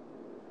fire out.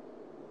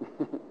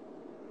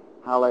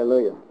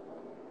 Hallelujah.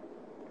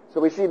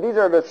 So we see these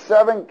are the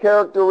 7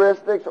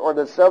 characteristics or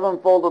the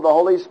sevenfold of the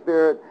Holy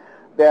Spirit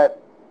that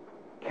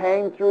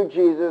came through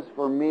Jesus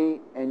for me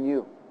and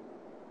you.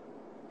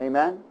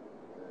 Amen?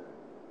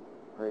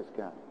 Praise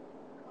God.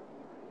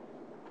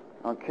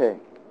 Okay.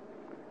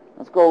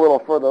 Let's go a little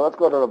further. Let's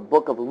go to the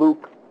book of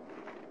Luke.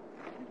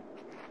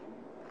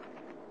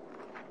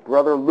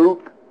 Brother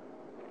Luke,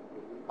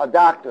 a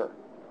doctor.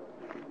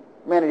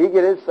 Man, did he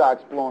get his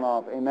socks blown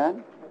off?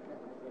 Amen?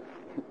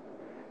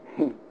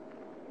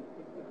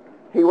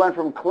 He went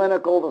from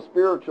clinical to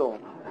spiritual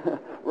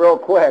real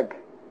quick.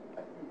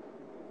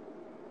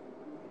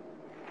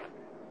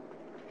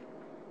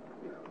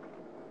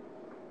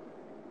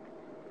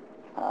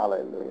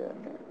 Hallelujah.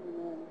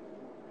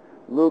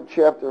 Luke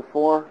chapter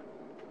 4.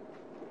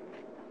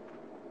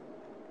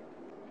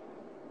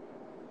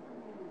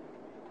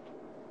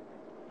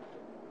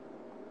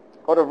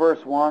 Go to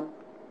verse 1.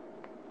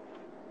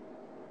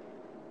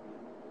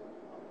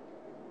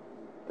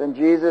 Then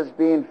Jesus,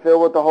 being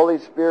filled with the Holy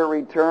Spirit,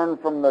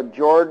 returned from the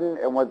Jordan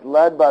and was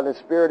led by the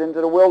Spirit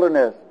into the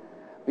wilderness,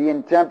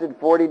 being tempted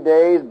 40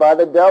 days by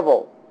the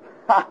devil.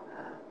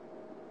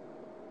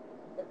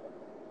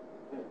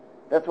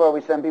 That's why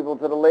we send people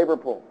to the labor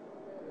pool.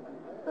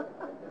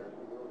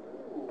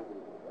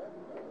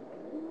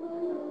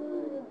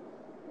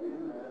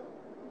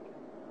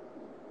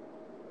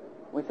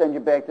 We send you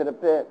back to the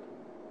pit.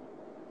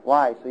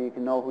 Why? So you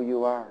can know who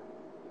you are.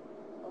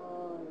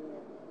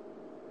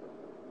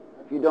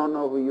 If you don't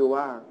know who you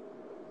are,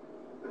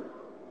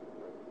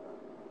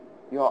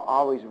 you'll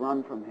always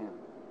run from Him.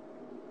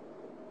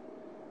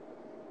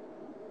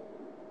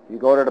 You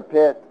go to the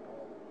pit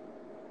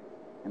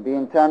and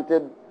being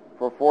tempted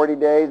for 40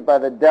 days by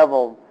the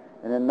devil,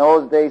 and in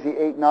those days he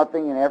ate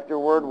nothing, and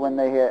afterward, when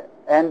they had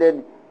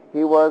ended,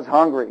 he was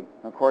hungry.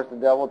 Of course, the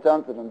devil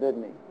tempted him,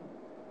 didn't he?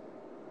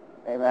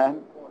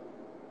 Amen?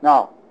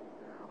 Now,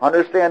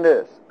 understand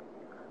this.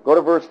 Go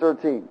to verse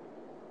 13.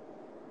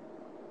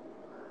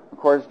 Of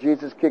course,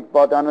 Jesus kicked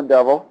butt on the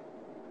devil,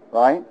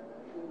 right?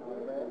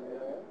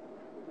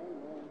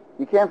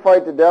 You can't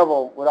fight the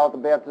devil without the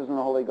baptism of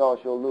the Holy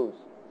Ghost. You'll lose.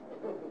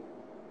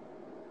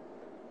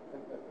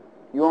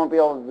 You won't be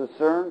able to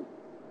discern.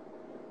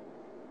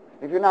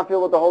 If you're not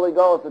filled with the Holy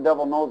Ghost, the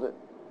devil knows it.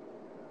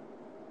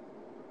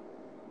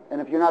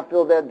 And if you're not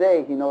filled that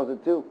day, he knows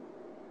it too.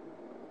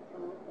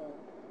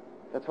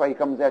 That's why he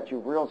comes at you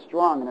real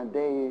strong in the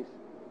days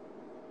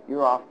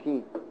you're off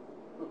key.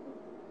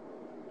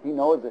 He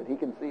knows it. He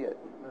can see it.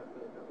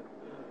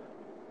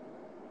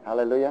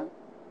 Hallelujah.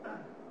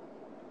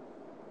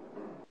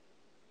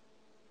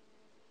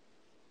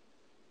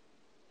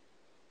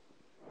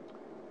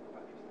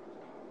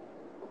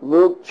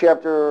 Luke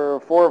chapter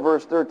 4,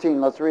 verse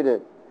 13. Let's read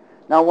it.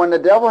 Now when the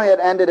devil had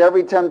ended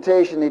every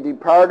temptation, he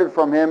departed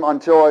from him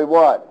until a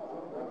what?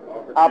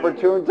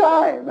 Opportune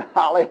time.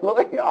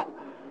 Hallelujah.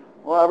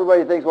 Well,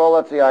 everybody thinks, well,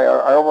 let's see, I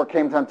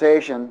overcame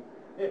temptation.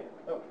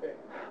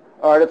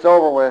 All right, it's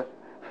over with.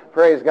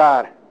 Praise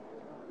God.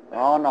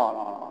 Oh,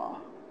 no.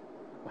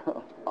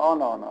 Oh,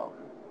 no.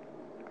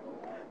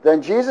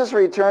 Then Jesus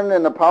returned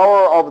in the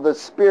power of the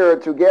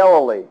Spirit to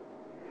Galilee,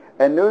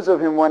 and news of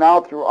him went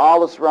out through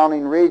all the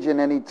surrounding region,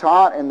 and he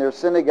taught in their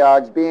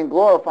synagogues, being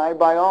glorified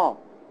by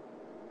all.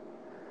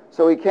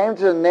 So he came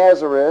to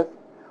Nazareth,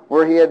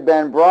 where he had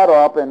been brought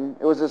up, and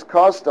it was his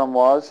custom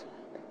was,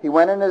 he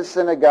went into the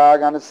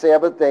synagogue on the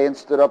Sabbath day and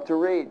stood up to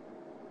read.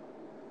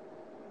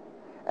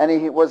 And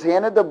he was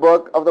handed the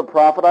book of the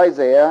prophet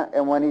Isaiah,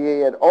 and when he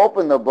had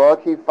opened the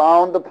book, he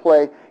went to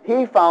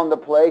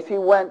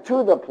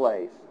the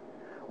place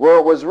where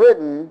it was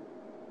written,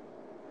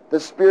 the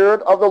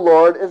Spirit of the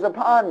Lord is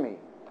upon me,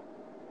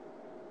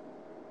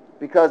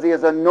 because he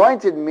has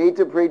anointed me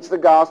to preach the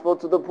gospel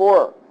to the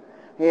poor.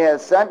 He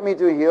has sent me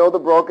to heal the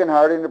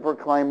brokenhearted and to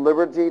proclaim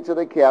liberty to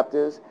the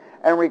captives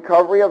and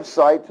recovery of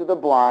sight to the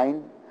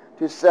blind,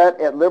 to set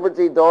at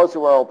liberty those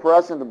who are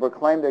oppressed, and to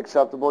proclaim the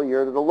acceptable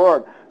year to the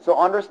Lord. So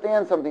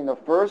understand something. The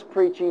first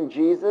preaching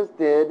Jesus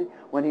did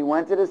when he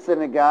went to the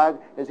synagogue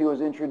is he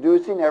was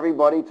introducing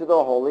everybody to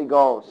the Holy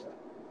Ghost.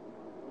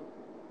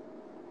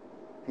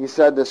 He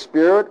said, the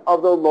Spirit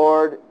of the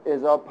Lord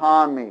is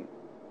upon me.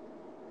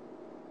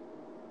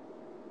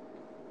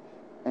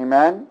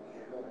 Amen?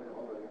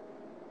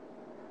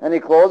 And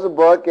he closed the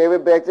book, gave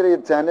it back to the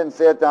attendant, and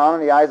sat down,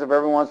 and the eyes of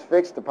everyone was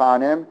fixed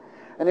upon him.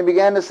 And he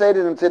began to say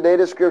to them, today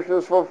the Scripture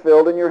is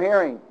fulfilled in your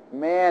hearing.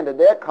 Man, did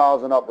that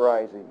cause an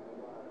uprising.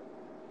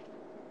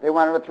 They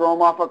wanted to throw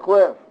him off a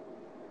cliff.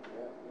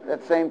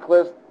 That same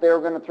cliff they were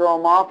going to throw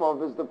him off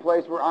of is the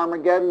place where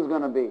Armageddon's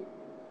going to be.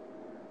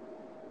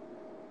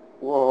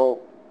 Whoa.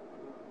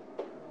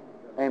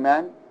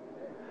 Amen?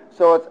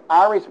 So it's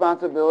our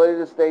responsibility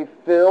to stay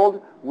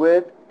filled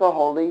with the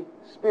Holy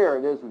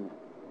Spirit, isn't it?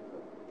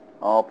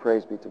 All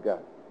praise be to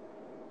God.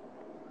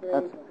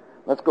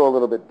 Let's go a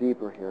little bit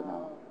deeper here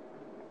now.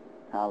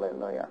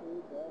 Hallelujah.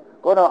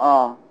 Go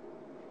to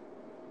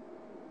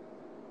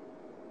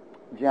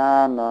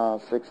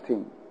John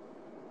 16.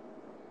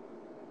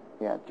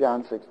 Yeah,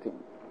 John 16.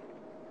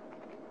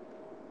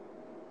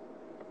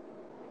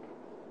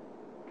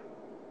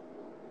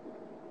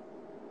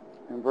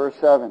 In verse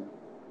 7.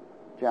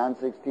 John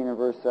 16 and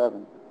verse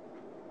 7.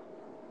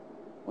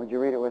 Would you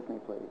read it with me,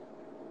 please?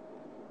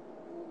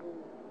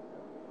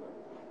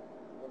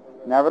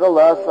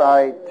 Nevertheless,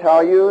 I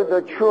tell you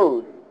the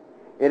truth.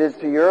 It is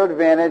to your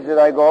advantage that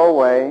I go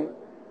away.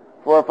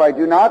 For if I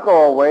do not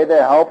go away, the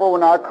Helper will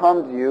not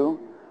come to you.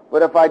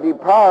 But if I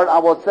depart, I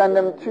will send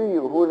him to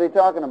you. Who are they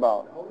talking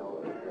about?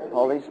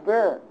 Holy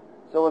Spirit.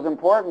 So it was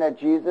important that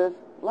Jesus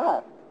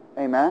left.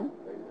 Amen?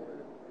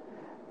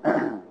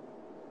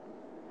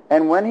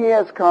 And when he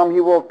has come,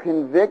 he will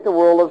convict the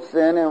world of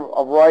sin and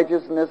of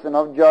righteousness and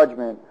of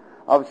judgment.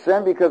 Of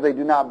sin because they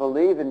do not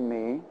believe in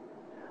me.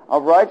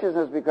 Of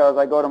righteousness because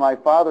I go to my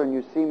Father and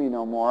you see me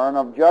no more. And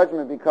of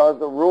judgment because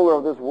the ruler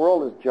of this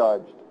world is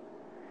judged.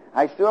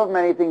 I still have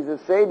many things to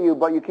say to you,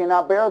 but you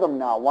cannot bear them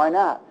now. Why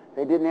not?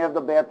 They didn't have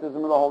the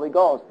baptism of the Holy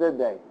Ghost, did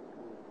they?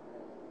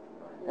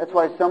 That's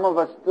why some of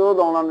us still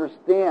don't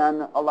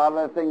understand a lot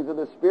of the things of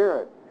the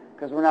Spirit,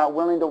 because we're not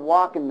willing to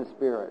walk in the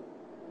Spirit.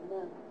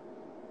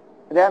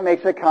 That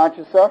makes a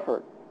conscious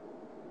effort.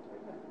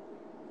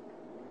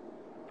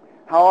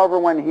 However,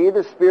 when he,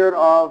 the Spirit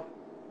of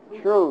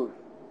truth,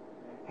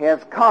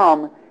 has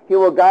come, he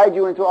will guide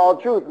you into all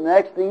truth.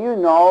 Next thing you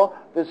know,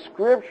 the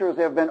Scriptures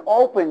have been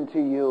opened to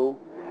you,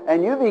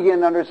 and you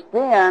begin to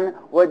understand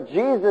what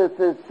Jesus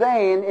is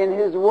saying in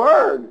his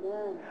Word.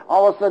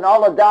 All of a sudden,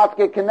 all the dots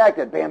get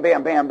connected. Bam,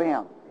 bam, bam,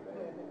 bam.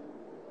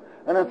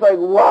 And it's like,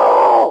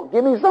 whoa,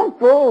 give me some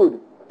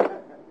food.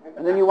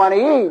 And then you want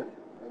to eat.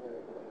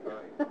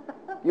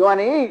 You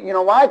want to eat. You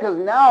know why? Because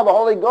now the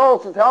Holy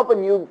Ghost is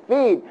helping you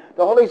feed.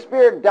 The Holy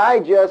Spirit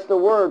digests the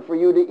Word for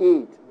you to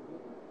eat.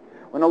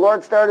 When the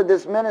Lord started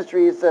this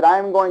ministry, he said,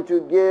 I'm not going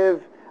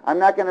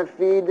to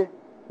feed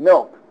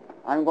milk.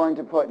 I'm going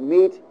to put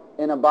meat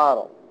in a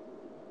bottle.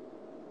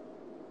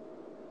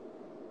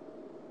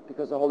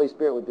 Because the Holy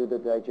Spirit would do the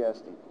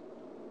digesting.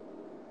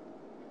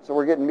 So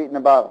we're getting meat in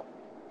a bottle.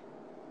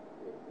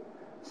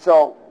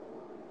 So,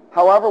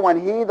 however, when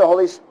he, the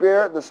Holy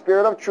Spirit, the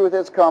Spirit of truth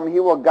has come, he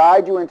will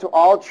guide you into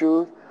all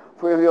truth,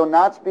 for he will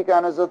not speak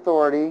on his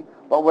authority,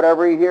 but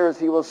whatever he hears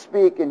he will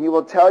speak, and he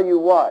will tell you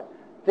what?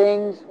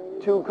 Things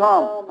to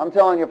come. I'm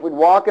telling you, if we'd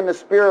walk in the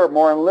Spirit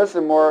more and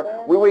listen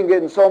more, we wouldn't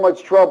get in so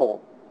much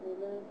trouble.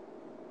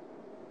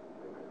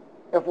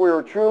 If we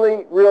were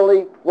truly,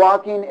 really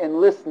walking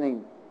and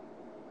listening.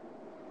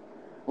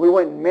 We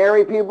wouldn't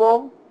marry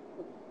people.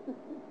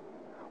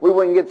 We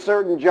wouldn't get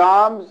certain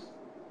jobs.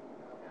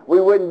 We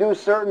wouldn't do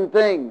certain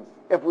things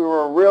if we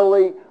were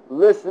really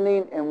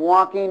listening and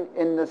walking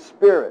in the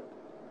Spirit.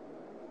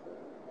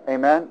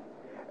 Amen?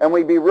 And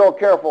we'd be real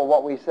careful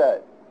what we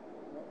said.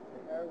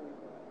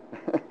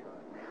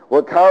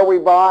 What car we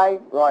buy?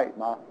 Right,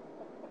 Ma.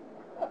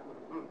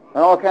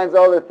 And all kinds of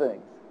other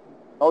things.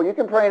 Oh, you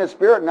can pray in the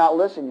Spirit and not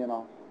listen, you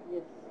know.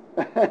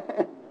 Yes.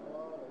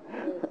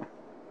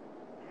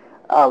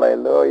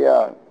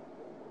 Hallelujah.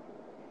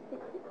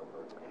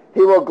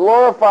 He will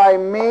glorify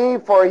me,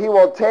 for he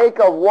will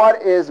take of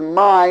what is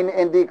mine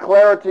and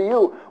declare it to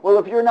you. Well,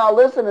 if you're not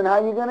listening,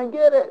 how are you going to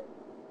get it?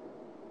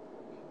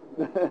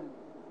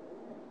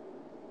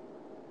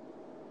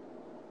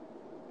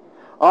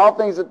 All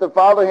things that the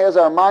Father has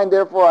are mine,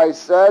 therefore I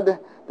said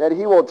that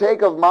he will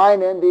take of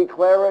mine and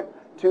declare it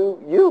to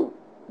you.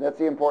 That's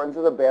the importance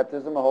of the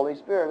baptism of the Holy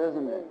Spirit,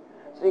 isn't it?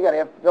 So you got to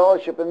have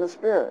fellowship in the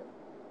Spirit.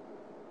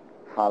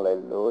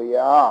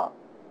 Hallelujah.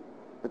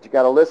 But you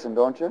got to listen,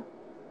 don't you?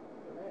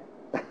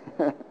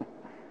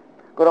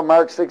 Go to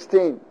Mark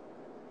 16.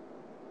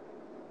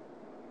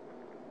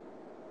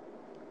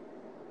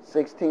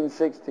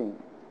 16:16.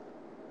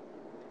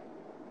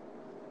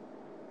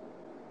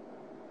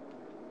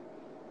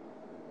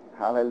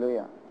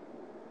 Hallelujah.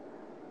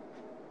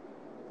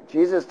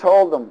 Jesus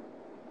told them,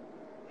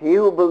 he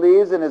who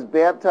believes and is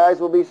baptized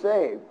will be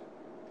saved.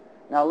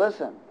 Now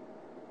listen.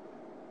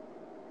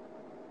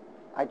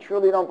 I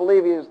truly don't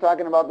believe he was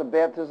talking about the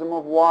baptism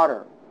of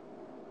water.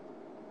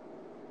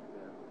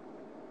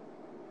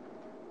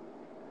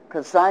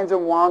 Because signs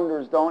and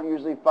wonders don't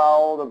usually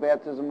follow the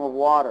baptism of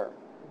water.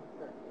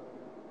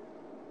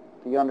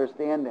 Do you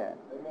understand that?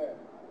 Amen.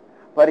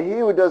 But he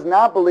who does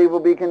not believe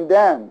will be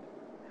condemned.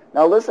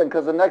 Now listen,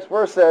 because the next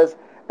verse says,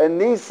 and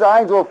these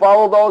signs will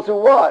follow those who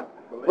what?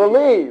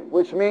 Believe,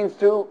 which means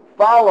to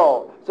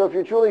follow. So if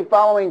you're truly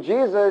following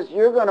Jesus,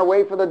 you're going to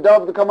wait for the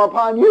dove to come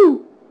upon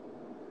you.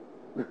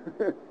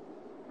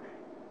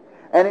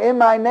 And in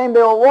my name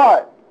they will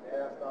what?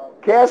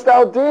 Cast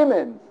out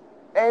demons.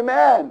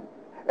 Amen.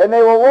 And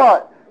they will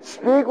what?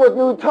 Speak with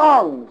new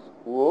tongues.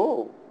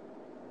 Whoa.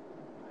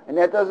 And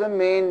that doesn't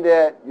mean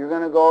that you're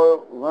going to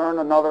go learn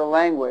another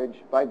language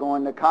by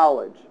going to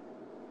college.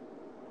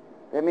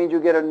 That means you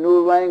get a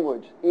new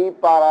language.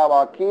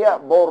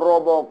 Iparabakia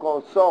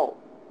borobokoso.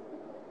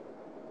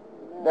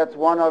 That's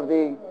one of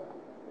the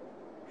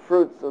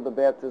fruits of the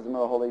baptism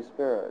of the Holy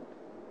Spirit.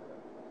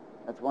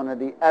 That's one of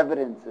the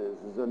evidences,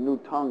 is a new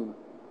tongue.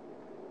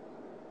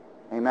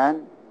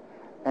 Amen?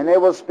 And they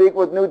will speak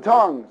with new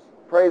tongues.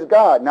 Praise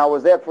God. Now,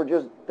 was that for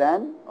just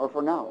then or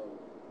for now?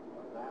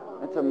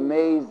 That's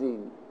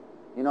amazing.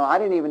 You know, I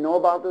didn't even know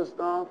about this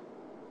stuff.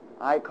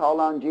 I called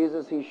on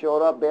Jesus. He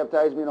showed up,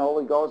 baptized me in the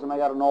Holy Ghost, and I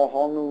got to know a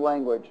whole new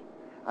language.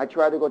 I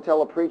tried to go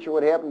tell a preacher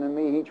what happened to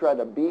me. He tried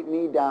to beat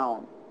me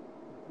down.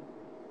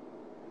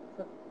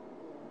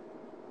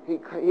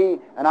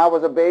 And I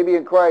was a baby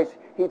in Christ.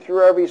 He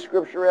threw every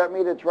scripture at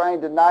me to try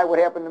and deny what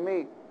happened to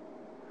me.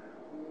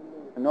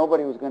 And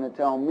nobody was going to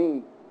tell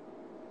me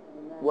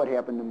what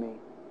happened to me.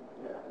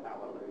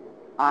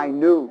 I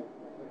knew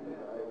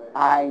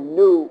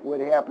what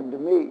happened to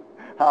me.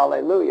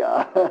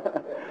 Hallelujah.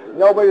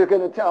 Nobody was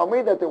going to tell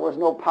me that there was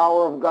no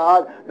power of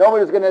God.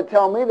 Nobody was going to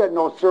tell me that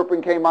no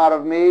serpent came out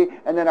of me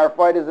and then our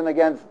fight isn't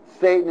against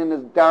Satan and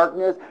his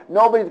darkness.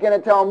 Nobody's going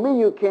to tell me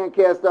you can't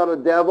cast out a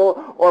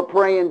devil or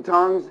pray in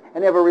tongues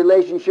and have a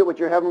relationship with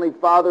your Heavenly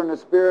Father in the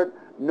Spirit.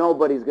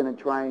 Nobody's going to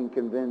try and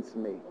convince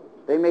me.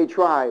 They may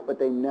try, but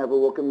they never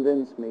will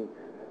convince me.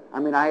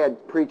 I mean, I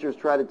had preachers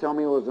try to tell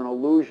me it was an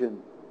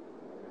illusion.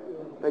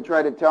 They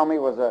tried to tell me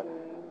it was an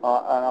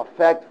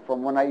effect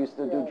from when I used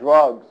to do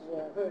drugs.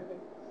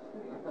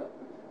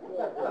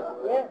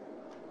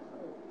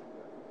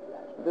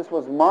 This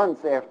was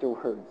months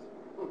afterwards.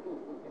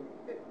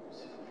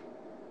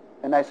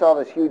 And I saw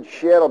this huge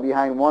shadow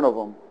behind one of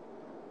them.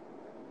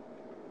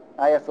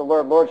 I asked the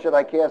Lord, Lord, should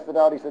I cast it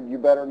out? He said, you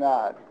better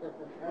not.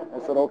 I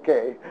said,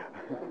 okay.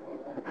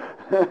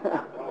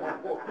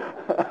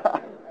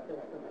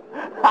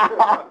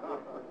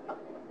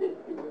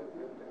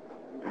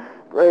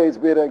 Praise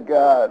be to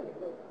God.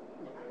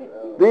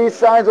 These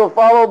signs will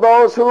follow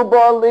those who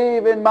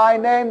believe. In my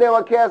name they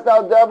will cast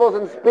out devils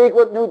and speak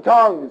with new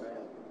tongues.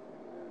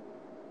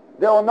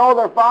 They will know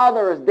their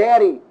Father as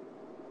Daddy.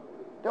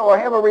 They will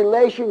have a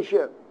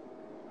relationship.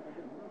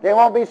 They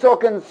won't be so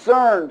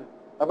concerned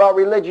about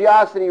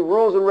religiosity,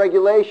 rules, and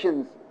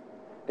regulations.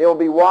 They will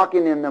be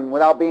walking in them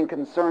without being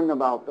concerned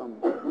about them.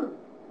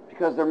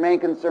 Because their main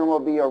concern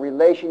will be a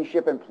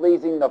relationship and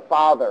pleasing the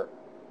Father.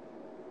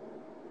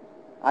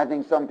 I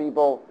think some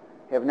people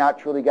have not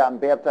truly gotten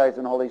baptized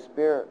in the Holy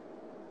Spirit.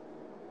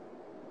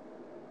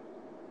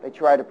 They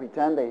try to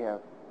pretend they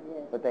have,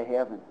 but they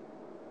haven't.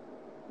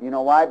 You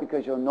know why?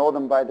 Because you'll know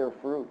them by their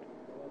fruit.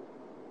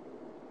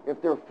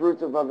 If they're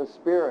fruits of the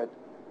Spirit,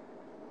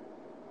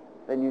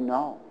 then you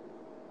know.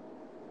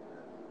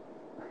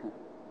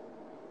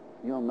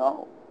 You'll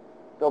know.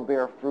 They'll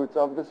bear fruits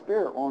of the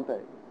Spirit, won't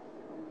they?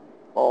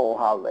 Oh,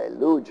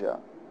 hallelujah.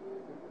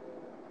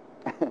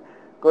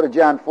 Go to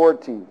John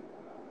 14.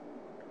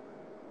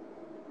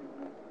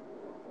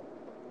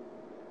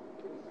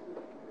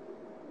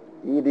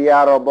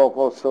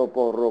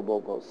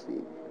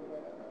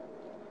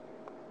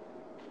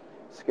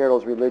 Scare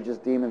those religious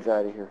demons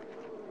out of here.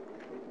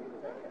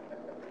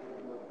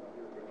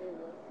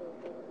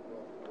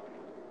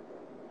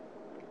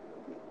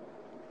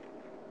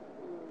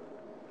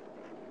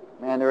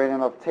 Man, there ain't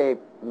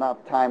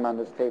enough time on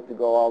this tape to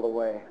go all the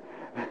way.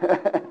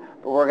 But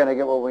we're going to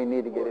get what we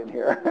need to get in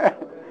here.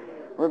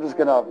 we're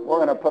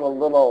going to put a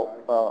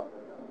little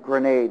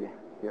grenade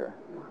here.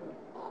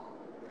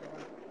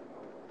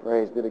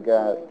 Praise be to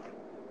God.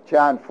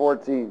 John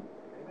 14.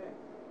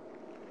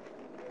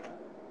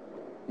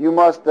 You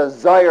must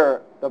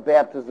desire the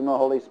baptism of the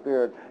Holy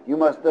Spirit. You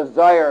must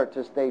desire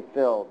to stay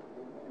filled.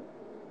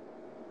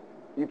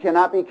 You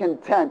cannot be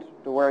content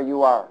to where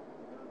you are.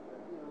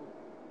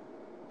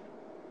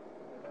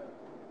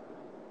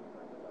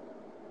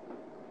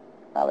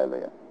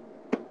 Hallelujah.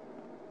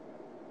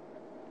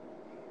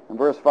 In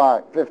verse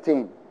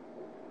 15.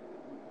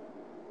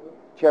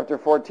 Chapter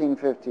 14,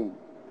 15.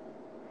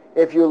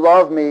 If you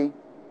love me,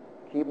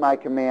 keep my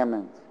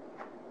commandments.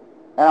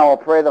 And I will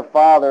pray the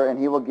Father, and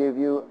he will give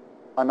you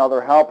another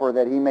helper,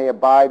 that he may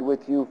abide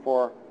with you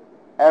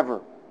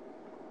forever.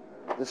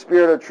 The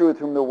Spirit of truth,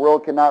 whom the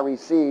world cannot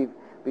receive,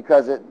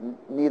 because it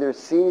neither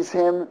sees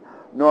him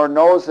nor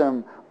knows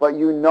him, but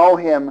you know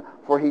him,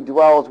 for he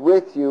dwells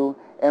with you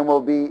and will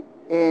be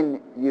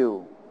in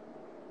you.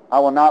 I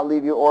will not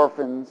leave you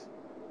orphans.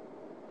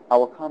 I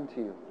will come to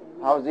you.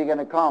 How is he going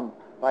to come?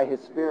 By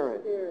his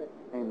Spirit.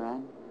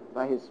 Amen.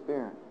 By his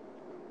Spirit.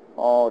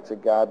 Oh, to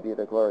God be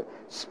the glory.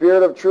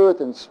 Spirit of truth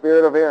and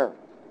spirit of error.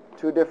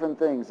 Two different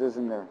things,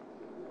 isn't there?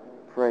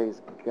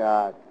 Praise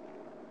God.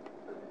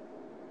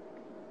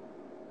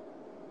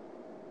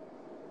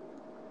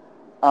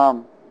 I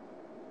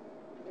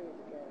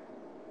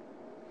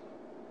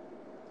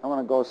want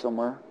to go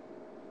somewhere.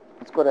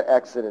 Let's go to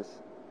Exodus.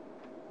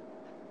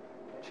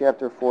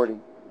 Chapter 40.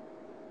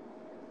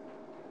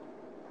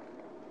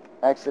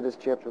 Exodus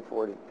chapter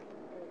 40.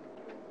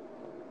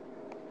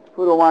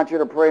 Who don't want you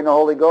to pray in the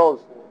Holy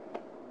Ghost?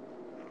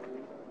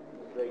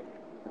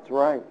 That's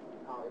right.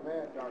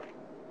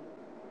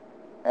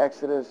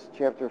 Exodus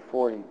chapter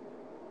 40.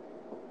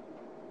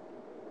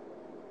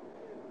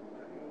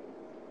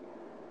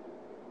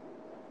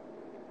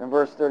 In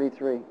verse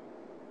 33.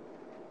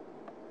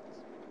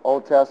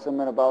 Old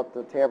Testament about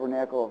the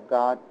tabernacle of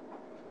God.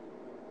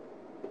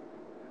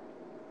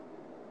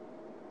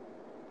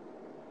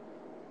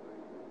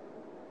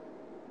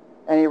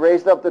 And he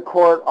raised up the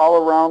court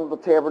all around the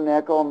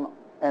tabernacle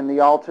and the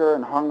altar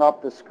and hung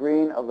up the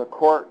screen of the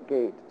court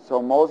gate.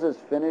 So Moses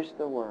finished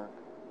the work.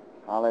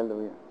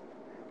 Hallelujah.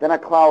 Then a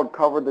cloud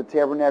covered the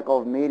tabernacle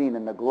of meeting,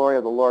 and the glory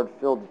of the Lord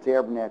filled the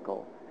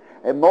tabernacle.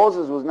 And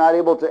Moses was not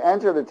able to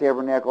enter the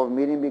tabernacle of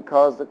meeting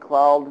because the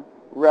cloud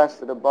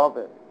rested above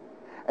it.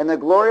 And the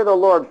glory of the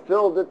Lord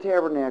filled the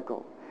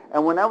tabernacle.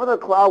 And whenever the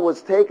cloud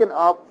was taken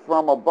up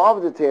from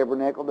above the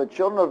tabernacle, the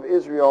children of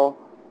Israel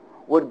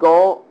would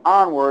go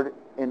onward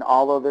in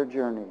all of their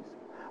journeys.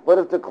 But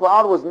if the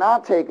cloud was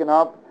not taken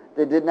up,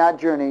 they did not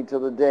journey till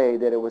the day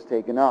that it was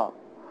taken up.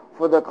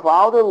 For the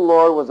cloud of the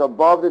Lord was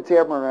above the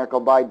tabernacle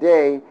by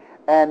day,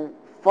 and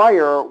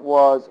fire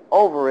was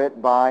over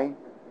it by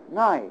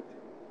night,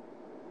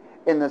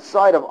 in the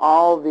sight of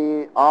all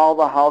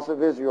the house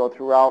of Israel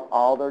throughout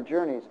all their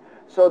journeys.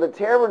 So the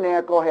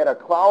tabernacle had a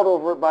cloud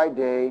over it by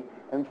day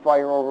and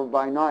fire over it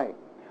by night.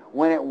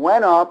 When it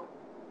went up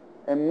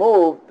and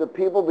moved, the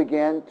people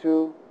began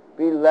to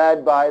be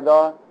led by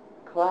the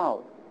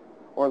cloud,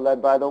 or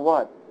led by the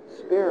what?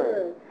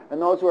 Spirit.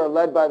 And those who are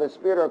led by the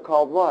Spirit are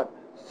called what?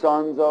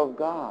 Sons of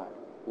God.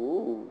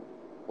 Ooh.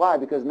 Why?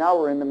 Because now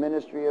we're in the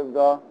ministry of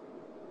the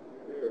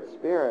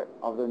Spirit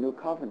of the new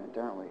covenant,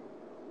 aren't we?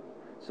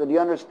 So do you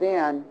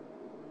understand?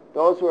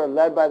 Those who are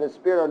led by the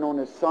Spirit are known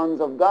as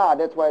sons of God.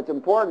 That's why it's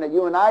important that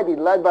you and I be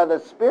led by the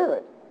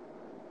Spirit,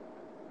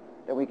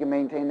 that we can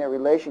maintain that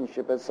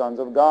relationship as sons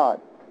of God.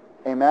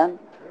 Amen?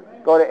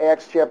 Go to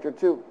Acts chapter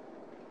 2.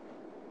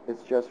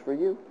 It's just for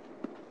you.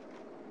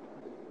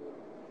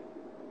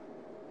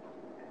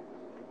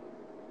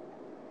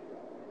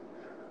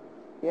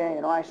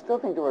 Yeah, I still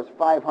think there was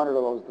 500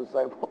 of those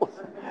disciples.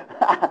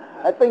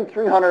 I think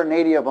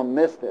 380 of them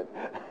missed it,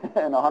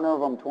 and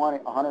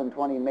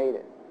 120 made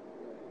it.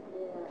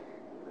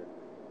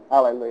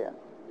 Hallelujah.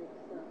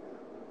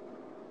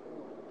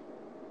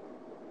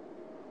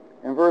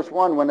 In verse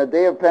 1, when the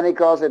day of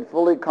Pentecost had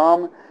fully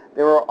come,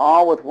 they were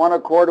all with one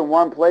accord in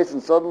one place,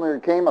 and suddenly there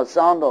came a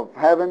sound of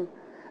heaven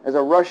as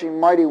a rushing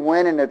mighty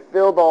wind, and it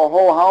filled the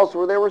whole house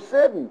where they were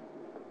sitting.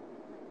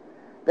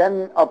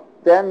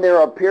 Then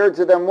there appeared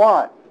to them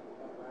what?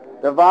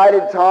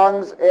 Divided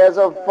tongues as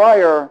of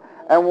fire,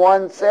 and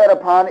one sat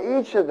upon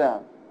each of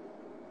them.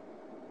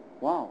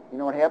 Wow. You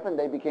know what happened?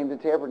 They became the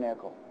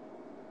tabernacle.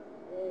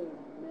 Amen.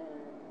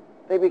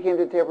 They became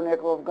the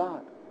tabernacle of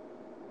God.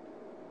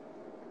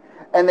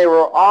 And they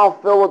were all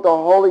filled with the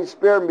Holy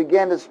Spirit and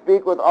began to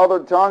speak with other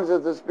tongues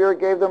as the Spirit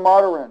gave them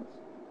utterance.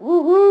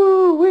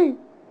 Woo-hoo-wee.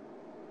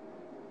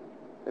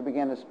 They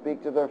began to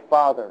speak to their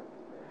Father.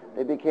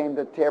 They became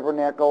the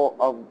tabernacle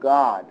of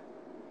God.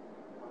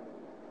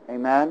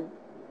 Amen?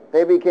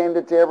 They became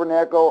the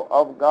tabernacle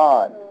of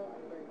God.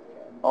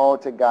 Oh,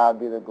 to God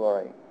be the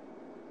glory.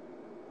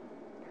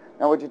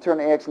 Now, would you turn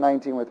to Acts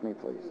 19 with me,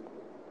 please?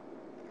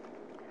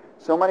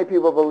 So many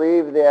people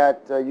believe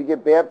that you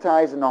get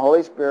baptized in the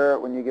Holy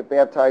Spirit when you get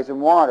baptized in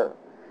water.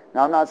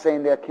 Now, I'm not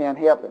saying that can't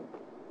happen.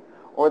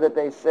 Or that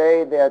they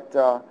say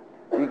that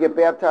you get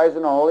baptized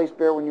in the Holy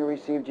Spirit when you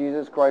receive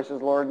Jesus Christ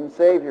as Lord and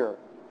Savior.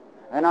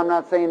 And I'm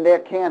not saying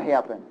that can't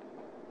happen,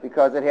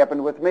 because it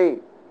happened with me.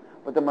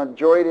 But the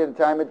majority of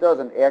the time it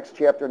doesn't. Acts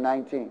chapter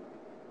 19.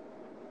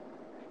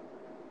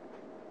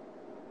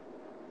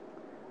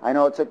 I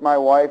know it took my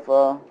wife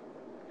a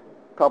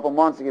couple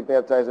months to get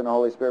baptized in the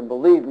Holy Spirit.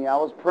 Believe me, I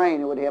was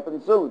praying it would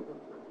happen soon.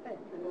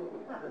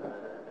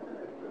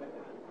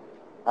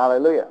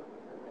 Hallelujah.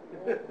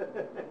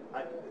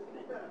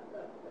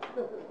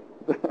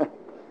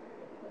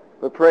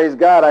 But praise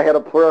God, I had a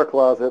prayer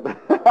closet.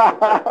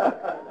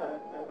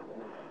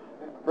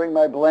 Bring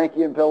my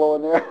blankie and pillow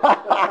in there.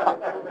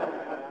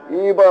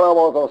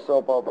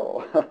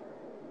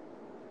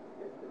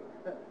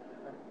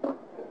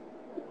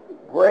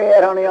 Pray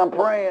it, honey, I'm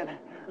praying.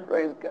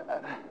 Praise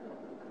God.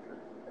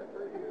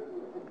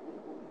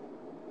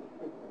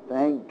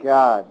 Thank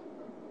God.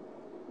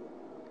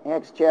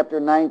 Acts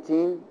chapter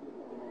 19,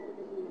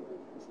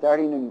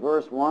 starting in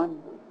verse 1.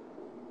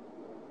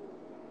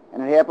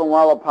 And it happened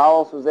while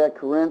Apollos was at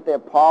Corinth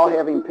that Paul,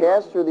 having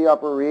passed through the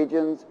upper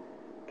regions,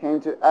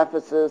 came to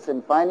Ephesus,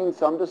 and finding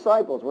some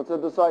disciples. What's a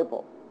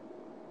disciple?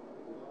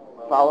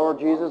 Follower of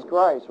Jesus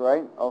Christ,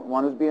 right?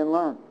 One who's being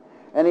learned.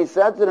 And he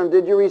said to them,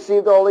 did you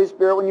receive the Holy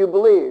Spirit when you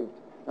believed?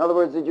 In other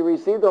words, did you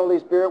receive the Holy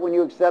Spirit when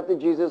you accepted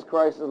Jesus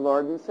Christ as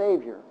Lord and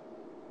Savior?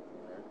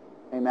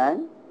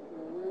 Amen?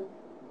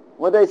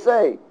 What'd they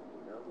say?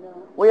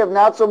 No. We have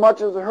not so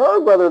much as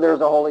heard whether there's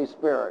a Holy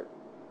Spirit.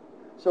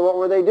 So what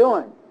were they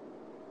doing?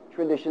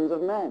 Traditions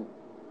of men.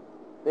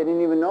 They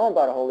didn't even know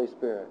about a Holy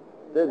Spirit,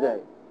 did they?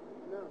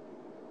 No.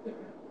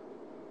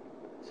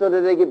 So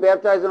did they get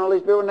baptized in the Holy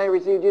Spirit when they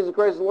received Jesus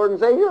Christ as Lord and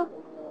Savior?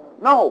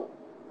 No.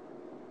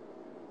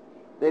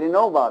 They didn't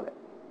know about it.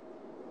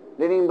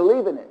 They didn't even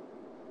believe in it.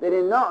 They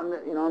didn't know.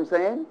 You know what I'm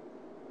saying?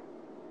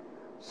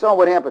 So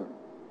what happened?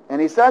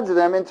 And he said to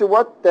them, into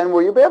what then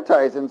were you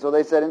baptized? And so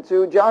they said,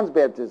 into John's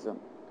baptism.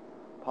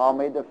 Paul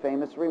made the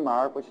famous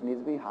remark, which needs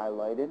to be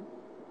highlighted.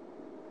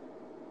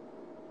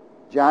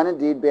 John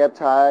indeed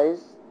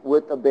baptized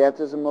with a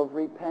baptism of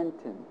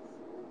repentance,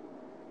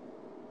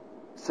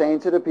 saying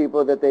to the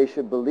people that they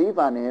should believe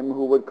on him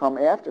who would come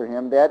after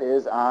him, that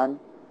is, on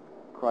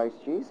Christ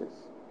Jesus.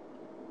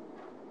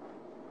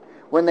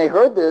 When they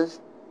heard this,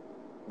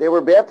 they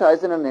were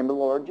baptized in the name of the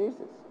Lord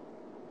Jesus.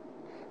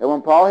 And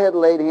when Paul had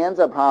laid hands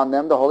upon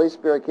them, the Holy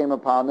Spirit came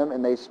upon them,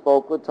 and they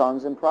spoke with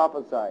tongues and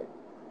prophesied.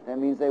 That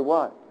means they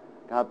what?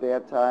 Got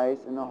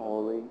baptized in the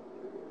Holy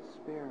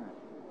Spirit.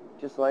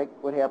 Just like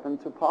what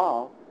happened to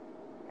Paul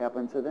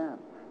happened to them.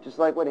 Just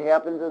like what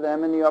happened to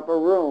them in the upper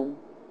room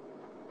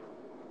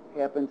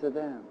happened to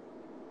them.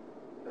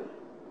 Has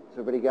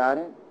everybody got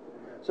it?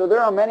 So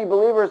there are many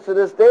believers to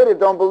this day that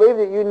don't believe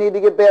that you need to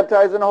get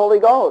baptized in the Holy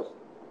Ghost.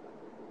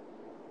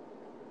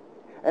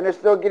 And they're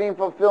still getting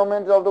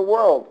fulfillment of the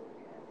world.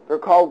 They're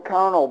called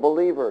carnal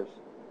believers.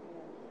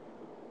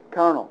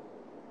 Carnal.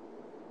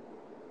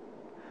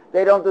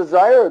 They don't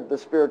desire the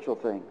spiritual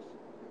things.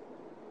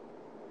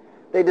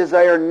 They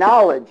desire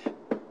knowledge.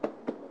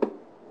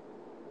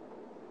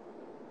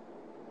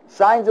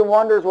 Signs and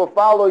wonders will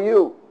follow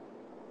you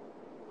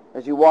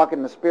as you walk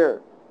in the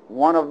Spirit.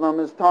 One of them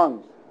is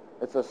tongues.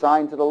 It's a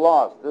sign to the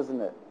lost,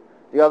 isn't it?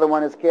 The other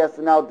one is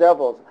casting out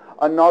devils.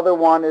 Another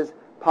one is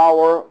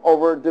power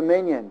over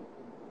dominion.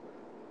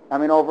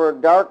 Over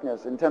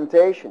darkness and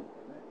temptation.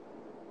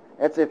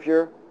 That's if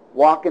you're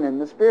walking in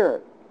the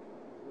Spirit.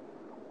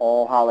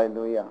 Oh,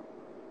 hallelujah.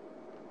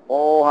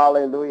 Oh,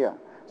 hallelujah.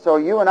 So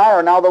you and I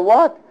are now the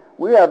what?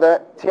 We are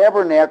the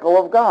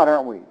tabernacle of God,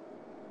 aren't we?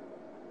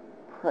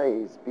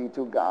 Praise be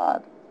to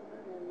God.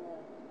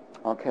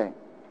 Okay.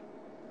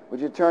 Would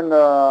you turn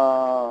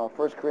to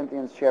 1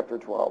 Corinthians chapter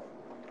 12?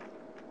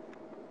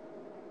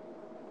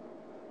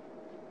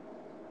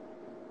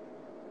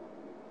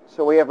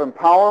 So we have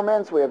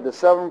empowerments, we have the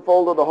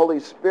sevenfold of the Holy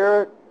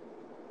Spirit.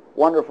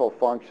 Wonderful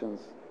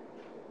functions.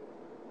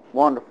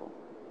 Wonderful.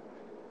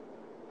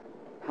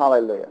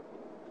 Hallelujah.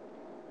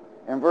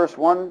 In verse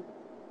 1,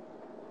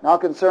 now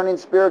concerning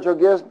spiritual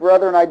gifts,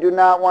 brethren, I do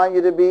not want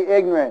you to be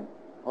ignorant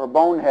or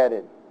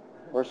boneheaded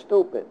or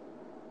stupid.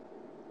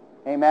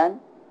 Amen?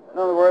 In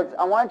other words,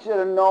 I want you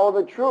to know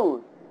the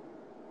truth.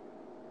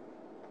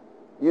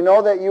 You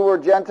know that you were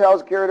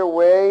Gentiles carried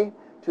away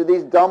to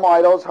these dumb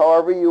idols,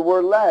 however you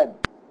were led.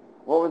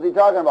 What was he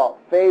talking about?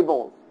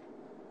 Fables.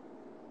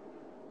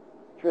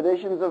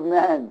 Traditions of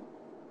men.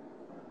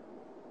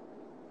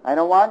 I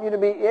don't want you to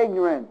be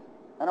ignorant.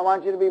 I don't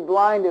want you to be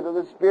blinded to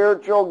the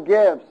spiritual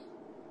gifts.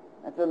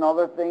 That's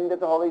another thing that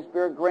the Holy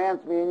Spirit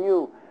grants me and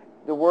you.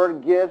 The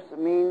word gifts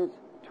means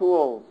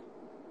tools.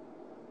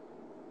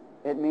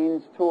 It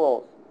means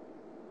tools.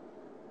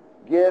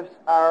 Gifts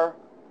are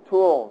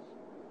tools.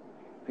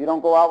 If you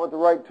don't go out with the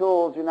right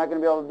tools, you're not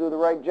going to be able to do the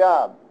right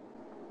job.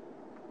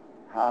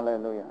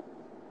 Hallelujah.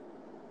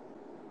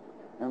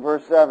 In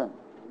verse 7.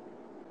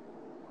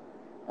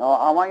 Now,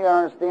 I want you to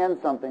understand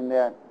something,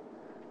 that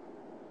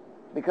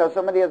because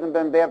somebody hasn't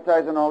been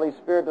baptized in the Holy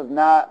Spirit does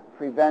not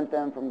prevent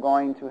them from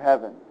going to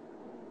heaven.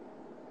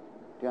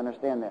 Do you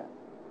understand that?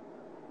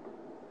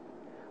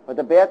 But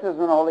the baptism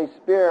in the Holy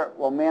Spirit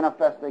will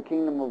manifest the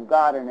kingdom of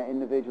God in an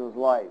individual's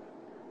life.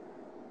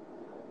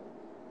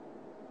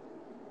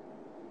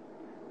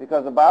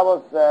 Because the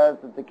Bible says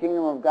that the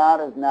kingdom of God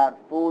is not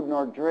food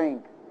nor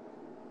drink,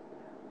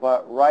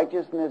 but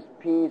righteousness,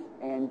 peace,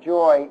 and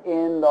joy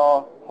in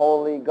the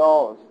Holy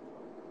Ghost.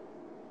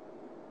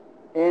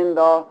 In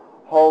the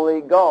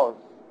Holy Ghost.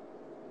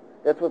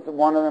 That's what's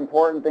one of the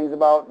important things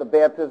about the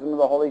baptism of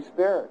the Holy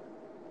Spirit.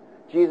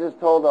 Jesus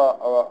told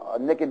a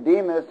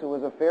Nicodemus, who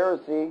was a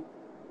Pharisee,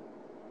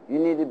 you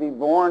need to be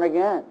born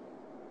again.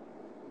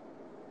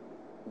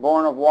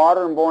 Born of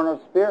water and born of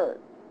Spirit.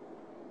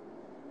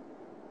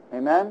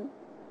 Amen?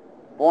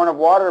 Born of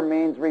water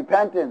means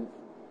repentance.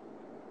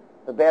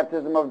 The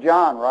baptism of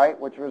John, right?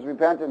 Which was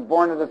repentance.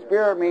 Born of the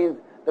Spirit means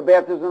the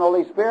baptism of the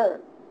Holy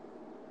Spirit.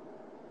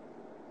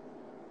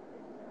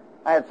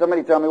 I had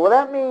somebody tell me, well,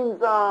 that means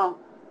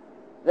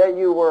that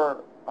you were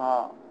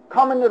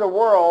come into the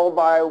world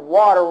by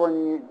water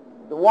when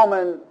the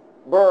woman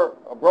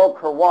broke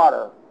her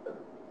water.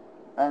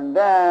 And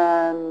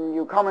then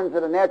you come into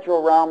the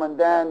natural realm and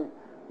then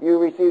you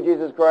receive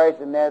Jesus Christ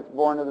and that's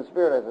born of the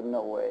Spirit. I said,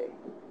 no way.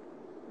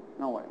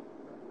 No way.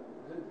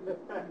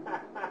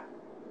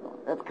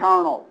 That's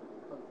carnal.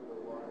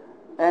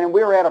 And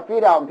we were at a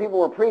feed out and people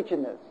were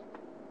preaching this.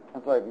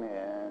 It's like,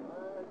 man.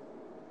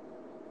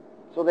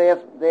 So they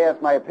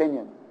asked my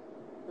opinion.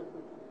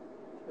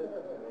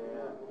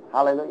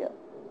 Hallelujah.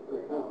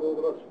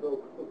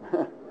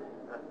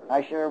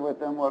 I shared with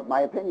them what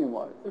my opinion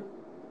was.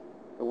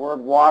 The word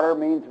water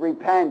means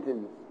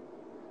repentance.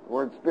 The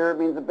word Spirit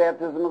means the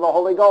baptism of the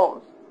Holy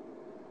Ghost.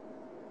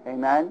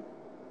 Amen?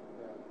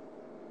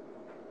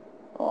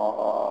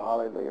 Oh,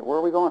 hallelujah. Where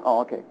are we going?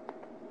 Oh, okay.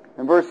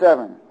 In verse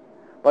 7.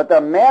 But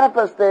the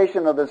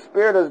manifestation of the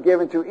Spirit is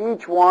given to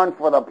each one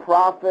for the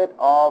profit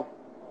of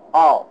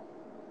all.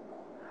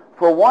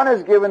 For one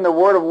is given the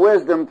word of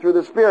wisdom through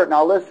the Spirit.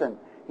 Now listen,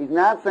 he's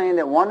not saying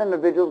that one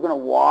individual is going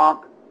to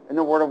walk in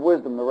the word of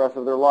wisdom the rest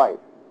of their life.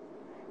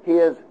 He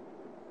is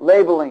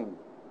labeling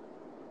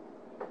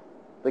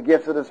the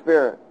gifts of the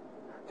Spirit.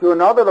 To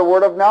another, the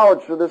word of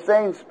knowledge through the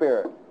same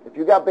Spirit. If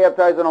you got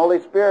baptized in the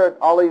Holy Spirit,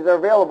 all these are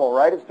available,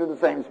 right? It's through the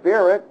same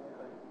Spirit.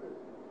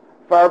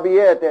 Far be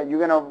it that you're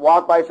going to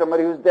walk by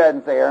somebody who's dead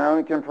and say, I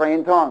only can pray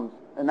in tongues,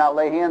 and not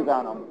lay hands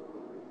on them.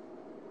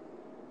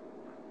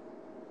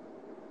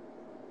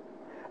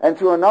 And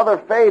to another,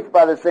 faith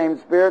by the same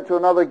Spirit. To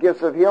another,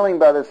 gifts of healing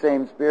by the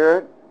same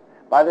Spirit.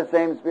 By the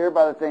same Spirit,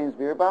 by the same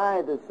Spirit,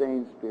 by the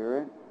same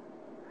Spirit.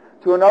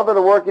 To another,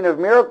 the working of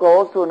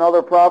miracles. To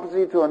another,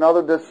 prophecy. To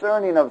another,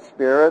 discerning of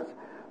spirits.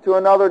 To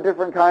another,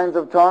 different kinds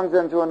of tongues.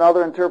 And to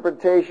another,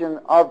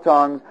 interpretation of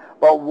tongues.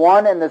 But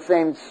one and the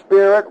same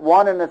Spirit,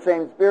 one and the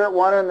same Spirit,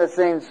 one and the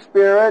same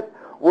Spirit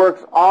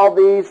works all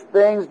these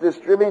things,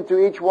 distributing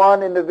to each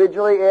one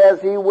individually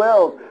as He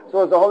wills.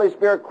 So as the Holy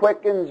Spirit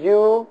quickens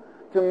you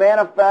to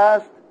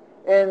manifest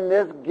in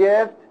this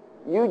gift,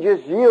 you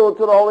just yield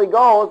to the Holy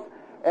Ghost,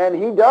 and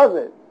He does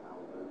it.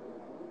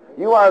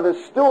 You are the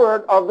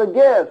steward of the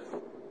gifts.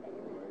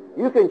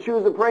 You can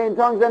choose to pray in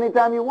tongues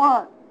anytime you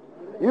want.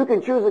 You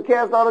can choose to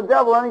cast out a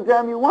devil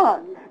anytime you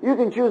want. You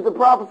can choose to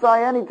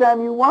prophesy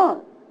anytime you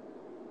want.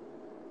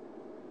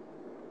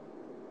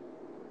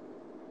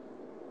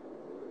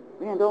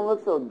 Man, don't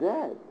look so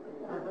dead.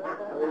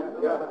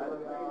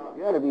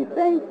 You got to be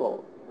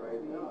thankful.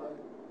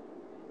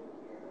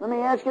 Let me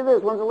ask you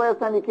this. When's the last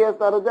time you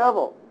cast out a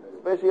devil?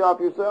 Especially off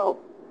yourself.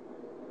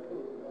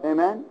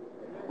 Amen?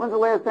 When's the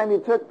last time you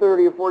took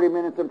 30 or 40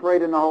 minutes and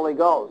prayed in the Holy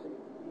Ghost?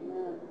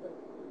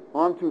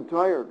 Oh, I'm too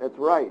tired. That's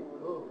right.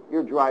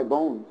 You're dry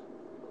bones.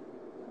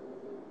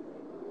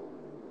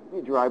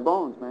 You're dry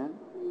bones, man.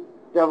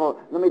 Devil,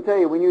 let me tell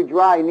you, when you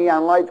dry,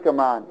 neon lights come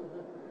on.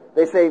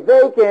 They say,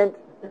 vacant.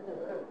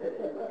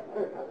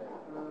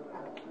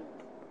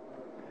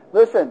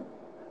 Listen,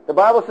 the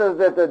Bible says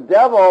that the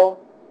devil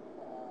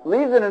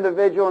leaves an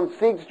individual and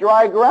seeks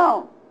dry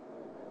ground.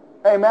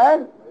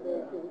 Amen?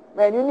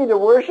 Man, you need to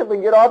worship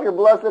and get off your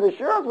blessed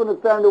assurance when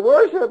it's time to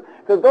worship,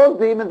 because those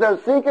demons are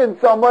seeking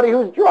somebody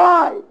who's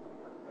dry.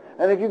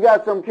 And if you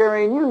got some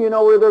carrying you, you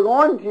know where they're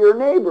going, to your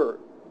neighbor.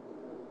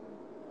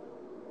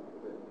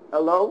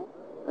 Hello?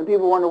 And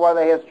people wonder why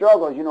they have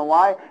struggles. You know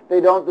why?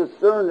 They don't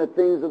discern the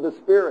things of the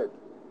Spirit.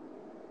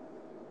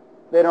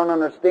 They don't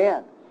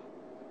understand.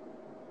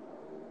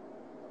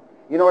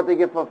 You know what they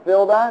get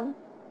fulfilled on?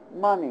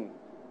 Money.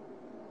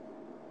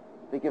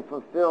 They get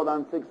fulfilled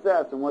on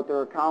success and what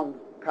their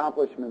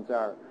accomplishments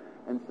are,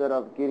 instead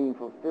of getting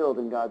fulfilled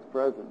in God's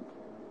presence.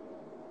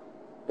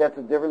 That's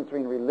the difference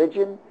between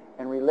religion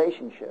and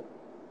relationship.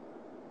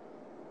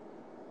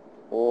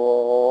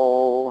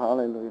 Oh,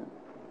 hallelujah.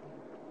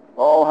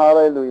 Oh,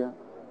 hallelujah.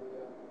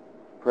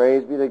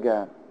 Praise be to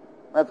God.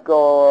 Let's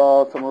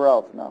go somewhere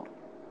else now,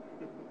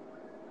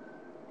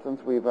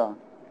 since we've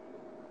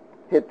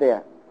hit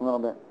that a little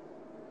bit.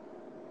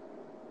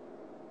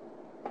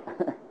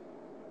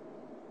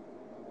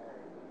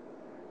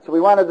 So we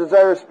want to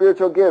desire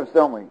spiritual gifts,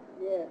 don't we?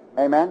 Yeah.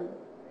 Amen?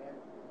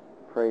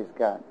 Praise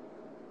God.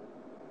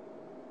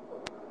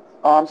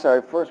 Oh, I'm sorry,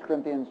 1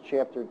 Corinthians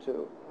chapter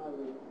 2.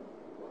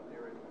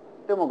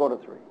 Then we'll go to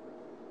 3.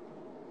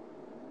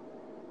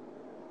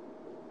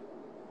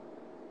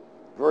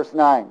 Verse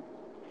 9.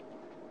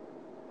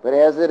 But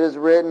as it is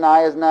written, eye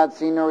has not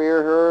seen nor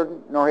ear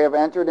heard, nor have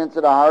entered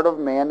into the heart of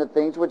man the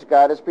things which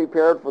God has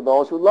prepared for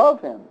those who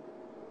love Him.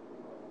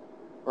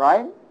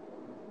 Right?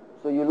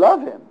 So you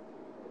love Him.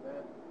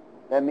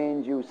 That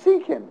means you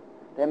seek Him.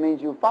 That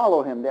means you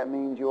follow Him. That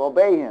means you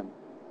obey Him.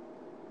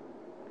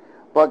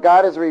 But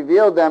God has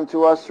revealed them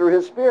to us through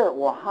His Spirit.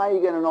 Well, how are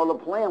you going to know the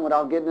plan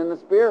without getting in the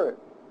Spirit?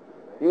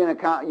 You're going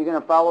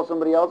to follow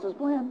somebody else's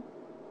plan?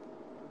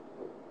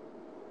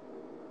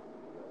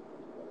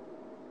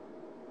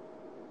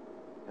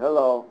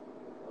 Hello.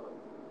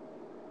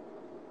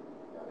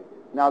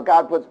 Now,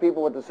 God puts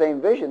people with the same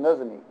vision,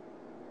 doesn't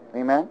He?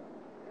 Amen?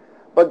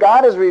 But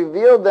God has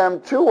revealed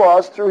them to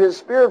us through His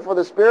Spirit, for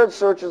the Spirit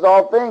searches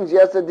all things,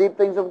 yes, the deep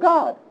things of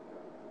God.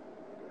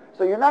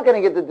 So you're not going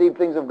to get the deep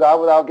things of God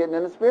without getting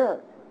in the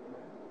Spirit.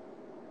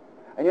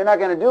 And you're not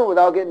going to do it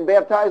without getting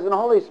baptized in the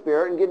Holy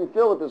Spirit and getting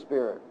filled with the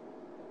Spirit.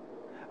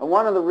 And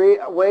one of the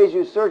ways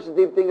you search the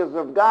deep things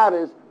of God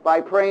is by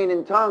praying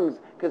in tongues,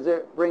 because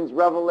it brings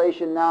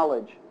revelation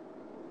knowledge.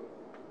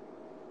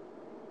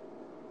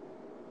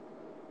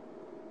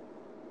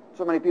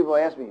 So many people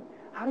ask me,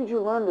 how did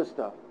you learn this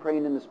stuff?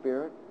 Praying in the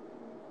Spirit.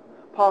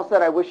 Paul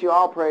said, I wish you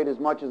all prayed as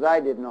much as I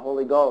did in the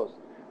Holy Ghost.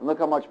 And look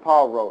how much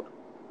Paul wrote.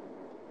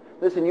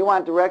 Listen, you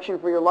want direction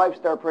for your life,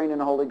 start praying in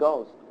the Holy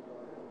Ghost.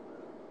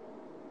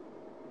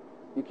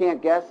 You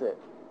can't guess it.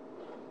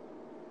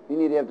 You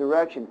need to have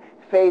direction.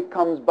 Faith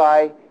comes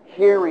by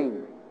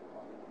hearing.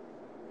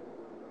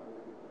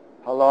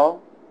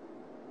 Hello?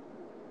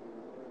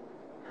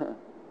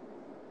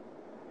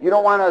 You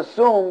don't want to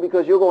assume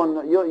because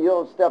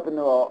you'll step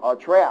into a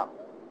trap.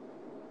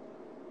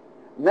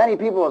 Many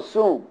people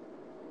assume.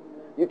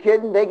 You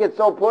kidding? They get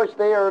so pushed.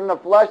 They are in the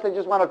flesh. They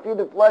just want to feed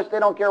the flesh. They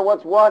don't care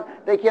what's what.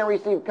 They can't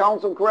receive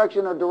counsel,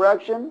 correction, or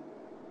direction.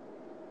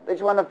 They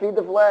just want to feed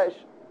the flesh.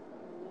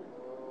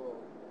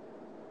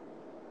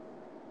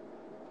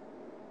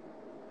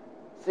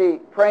 See,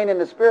 praying in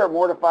the Spirit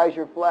mortifies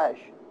your flesh.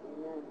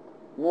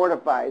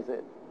 Mortifies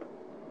it.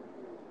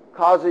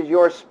 Causes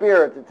your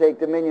spirit to take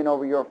dominion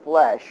over your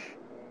flesh.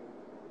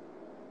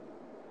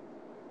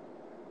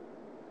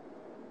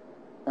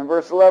 In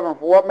verse 11,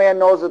 for what man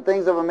knows the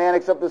things of a man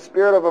except the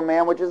spirit of a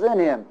man which is in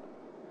him?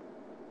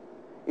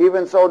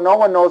 Even so, no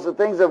one knows the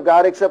things of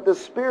God except the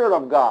Spirit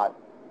of God.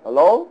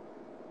 Hello?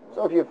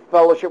 So if you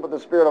fellowship with the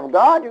Spirit of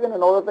God, you're going to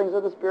know the things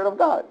of the Spirit of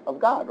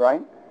God,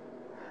 right?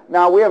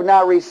 Now, we have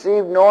not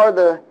received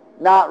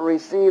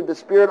the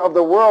spirit of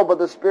the world, but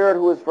the Spirit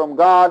who is from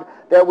God,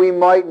 that we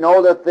might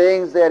know the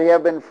things that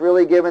have been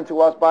freely given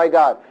to us by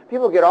God.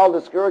 People get all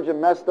discouraged and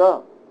messed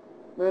up.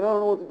 Man, I don't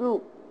know what to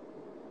do.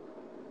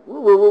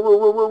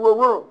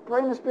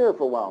 Pray in the Spirit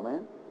for a while,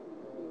 man.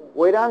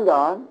 Wait on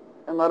God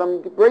and let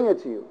Him bring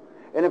it to you.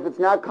 And if it's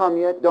not come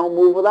yet, don't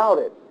move without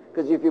it.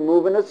 Because if you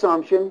move an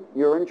assumption,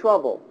 you're in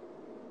trouble.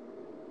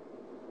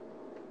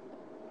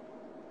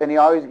 And He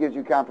always gives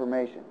you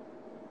confirmation.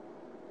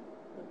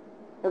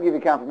 He'll give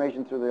you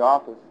confirmation through the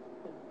office.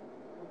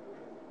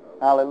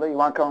 Hallelujah. You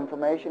want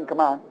confirmation? Come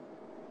on.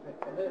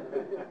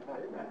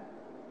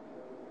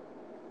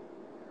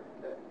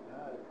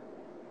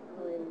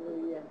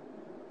 Hallelujah.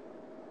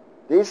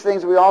 These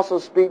things we also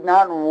speak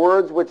not in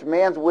words which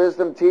man's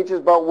wisdom teaches,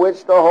 but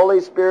which the Holy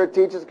Spirit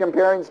teaches,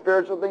 comparing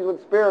spiritual things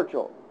with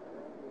spiritual.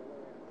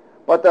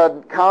 But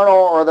the carnal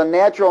or the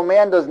natural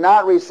man does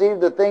not receive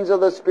the things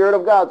of the Spirit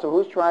of God. So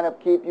who's trying to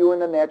keep you in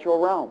the natural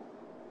realm?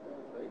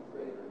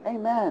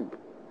 Amen.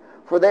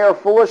 For they are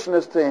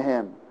foolishness to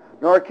him,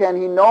 nor can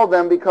he know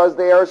them because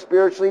they are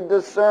spiritually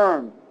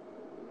discerned.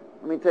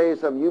 Let me tell you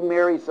something. You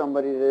marry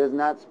somebody that is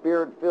not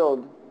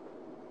Spirit-filled,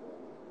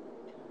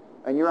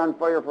 and you're on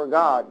fire for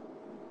God,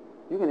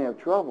 you're going to have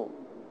trouble.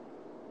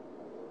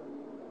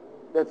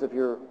 That's if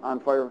you're on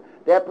fire.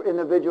 That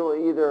individual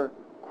will either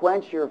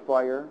quench your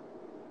fire,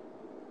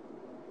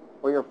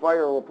 or your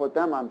fire will put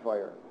them on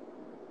fire.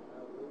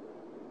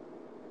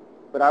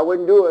 But I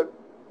wouldn't do it.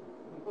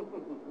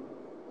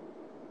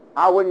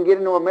 I wouldn't get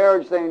into a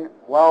marriage saying,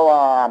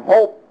 well,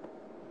 hope.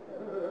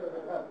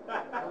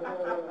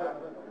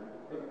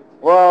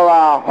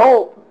 Well,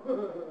 hope.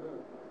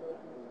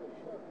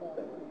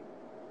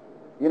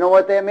 You know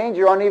what that means?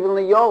 You're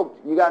unevenly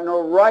yoked. You got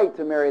no right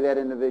to marry that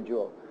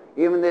individual.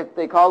 Even if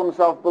they call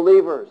themselves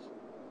believers,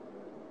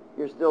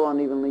 you're still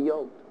unevenly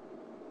yoked.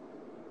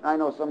 I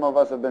know some of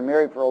us have been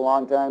married for a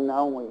long time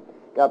now, and we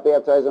got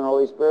baptized in the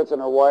Holy Spirit,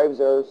 and our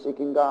wives are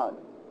seeking God.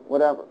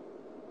 Whatever.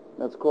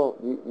 That's cool.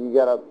 You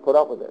got to put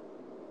up with it.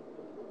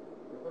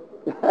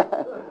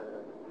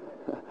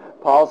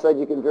 Paul said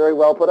you can very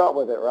well put up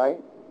with it, right?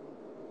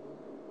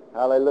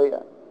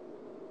 Hallelujah.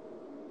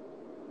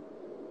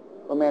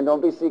 Oh man,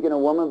 don't be seeking a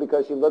woman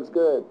because she looks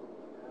good.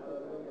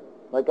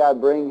 Let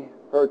God bring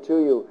her to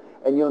you,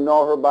 and you'll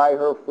know her by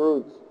her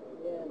fruits.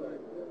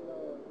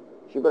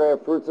 She better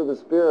have fruits of the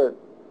Spirit.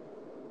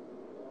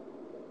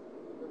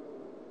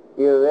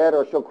 Either that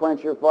or she'll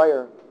quench your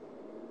fire.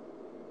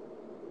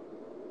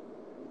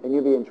 And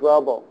you'll be in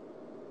trouble.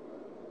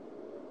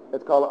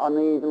 It's called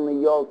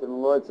unevenly yoked, and the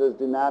Lord says,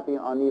 do not be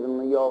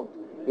unevenly yoked,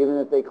 even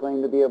if they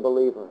claim to be a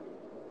believer.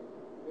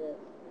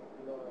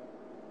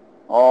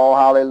 Oh,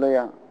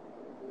 hallelujah.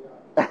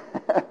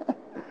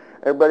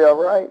 Everybody all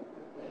right?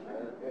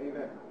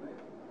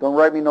 Don't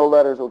write me no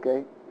letters,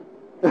 okay?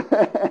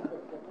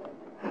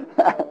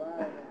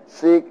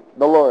 Seek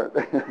the Lord.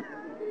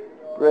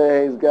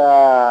 Praise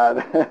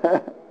God.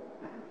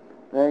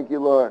 Thank you,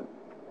 Lord.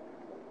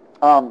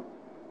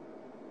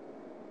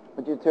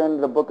 Would you turn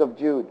to the book of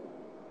Jude?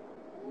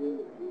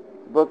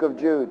 Book of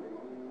Jude.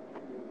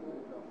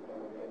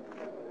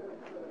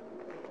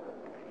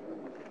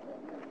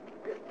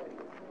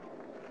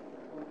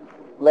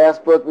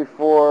 Last book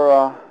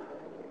before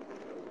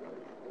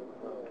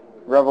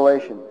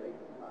Revelation.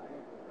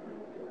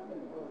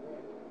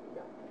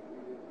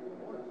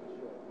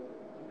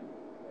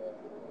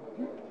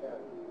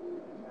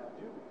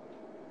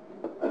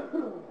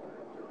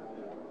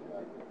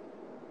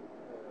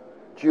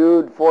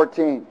 Jude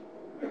 14.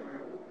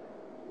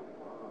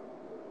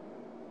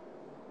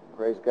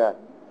 Praise God.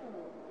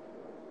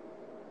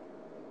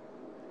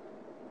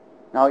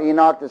 Now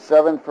Enoch the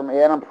seventh from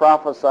Adam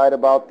prophesied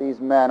about these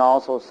men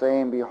also,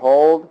 saying,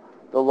 behold,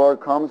 the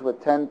Lord comes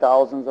with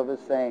 10,000s of his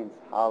saints.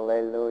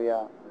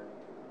 Hallelujah.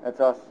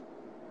 That's us.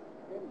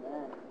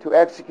 Amen. To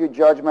execute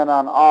judgment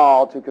on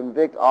all, to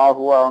convict all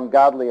who are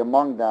ungodly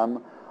among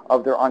them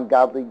of their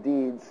ungodly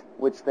deeds,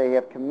 which they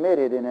have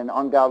committed in an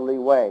ungodly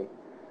way,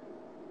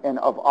 and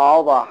of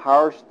all the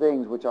harsh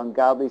things which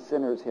ungodly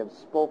sinners have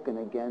spoken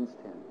against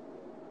him.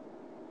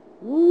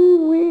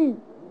 Woo-wee.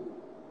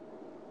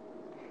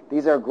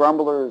 These are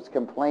grumblers,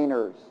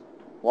 complainers,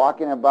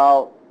 walking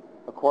about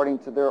according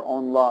to their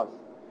own lust.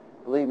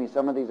 Believe me,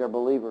 some of these are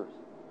believers.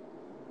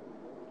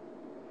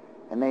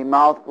 And they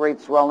mouth great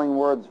swelling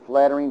words,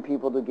 flattering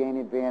people to gain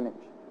advantage.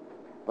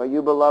 But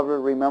you,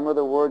 beloved, remember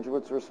the words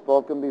which were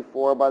spoken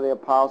before by the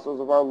apostles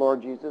of our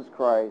Lord Jesus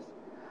Christ,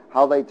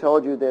 how they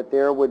told you that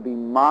there would be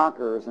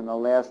mockers in the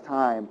last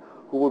time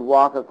who would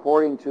walk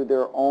according to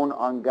their own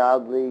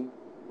ungodly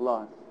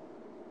lust.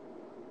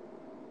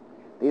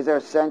 These are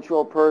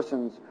sensual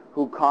persons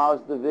who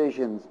cause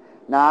divisions,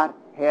 not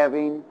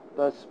having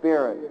the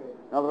Spirit.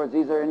 In other words,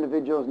 these are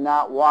individuals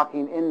not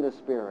walking in the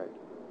Spirit.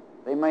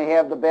 They may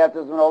have the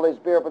baptism of the Holy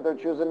Spirit, but they're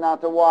choosing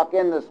not to walk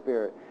in the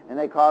Spirit, and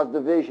they cause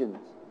divisions.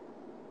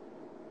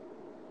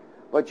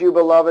 But you,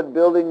 beloved,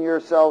 building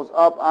yourselves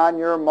up on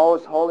your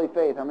most holy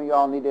faith. How many of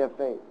y'all need to have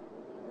faith?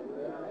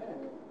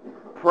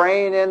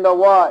 Praying in the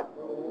what?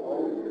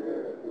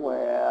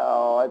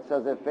 Well, it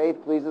says that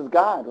faith pleases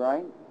God,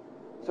 right?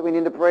 So we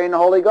need to pray in the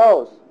Holy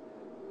Ghost.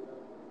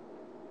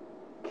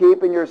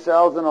 Keeping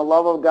yourselves in the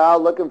love of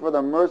God, looking for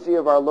the mercy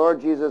of our Lord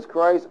Jesus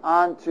Christ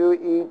unto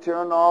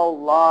eternal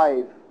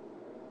life.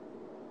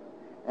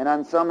 And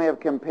on some have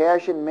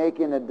compassion,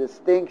 making a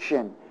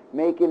distinction.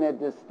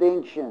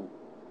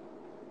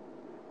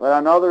 But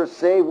on others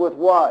saved with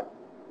what?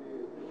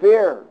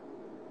 Fear.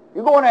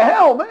 You're going to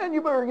hell, man.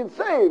 You better get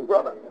saved,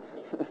 brother.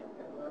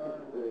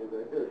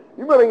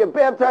 You better get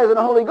baptized in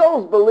the Holy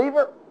Ghost,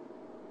 believer,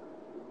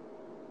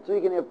 so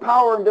you can have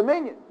power and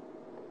dominion.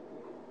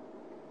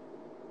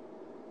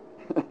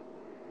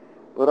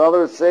 But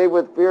others saved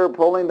with fear,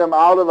 pulling them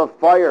out of the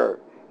fire,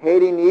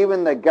 hating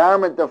even the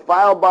garment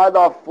defiled by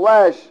the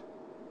flesh.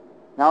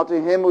 Now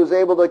to him who is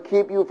able to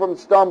keep you from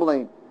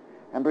stumbling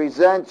and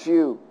present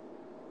you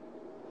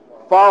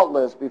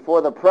faultless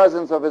before the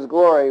presence of his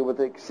glory with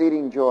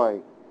exceeding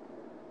joy.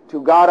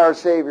 To God our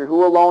Savior,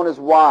 who alone is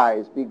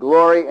wise, be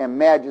glory and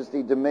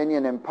majesty,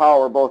 dominion and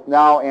power, both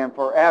now and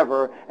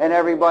forever. And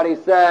everybody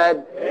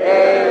said,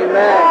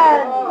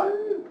 Amen.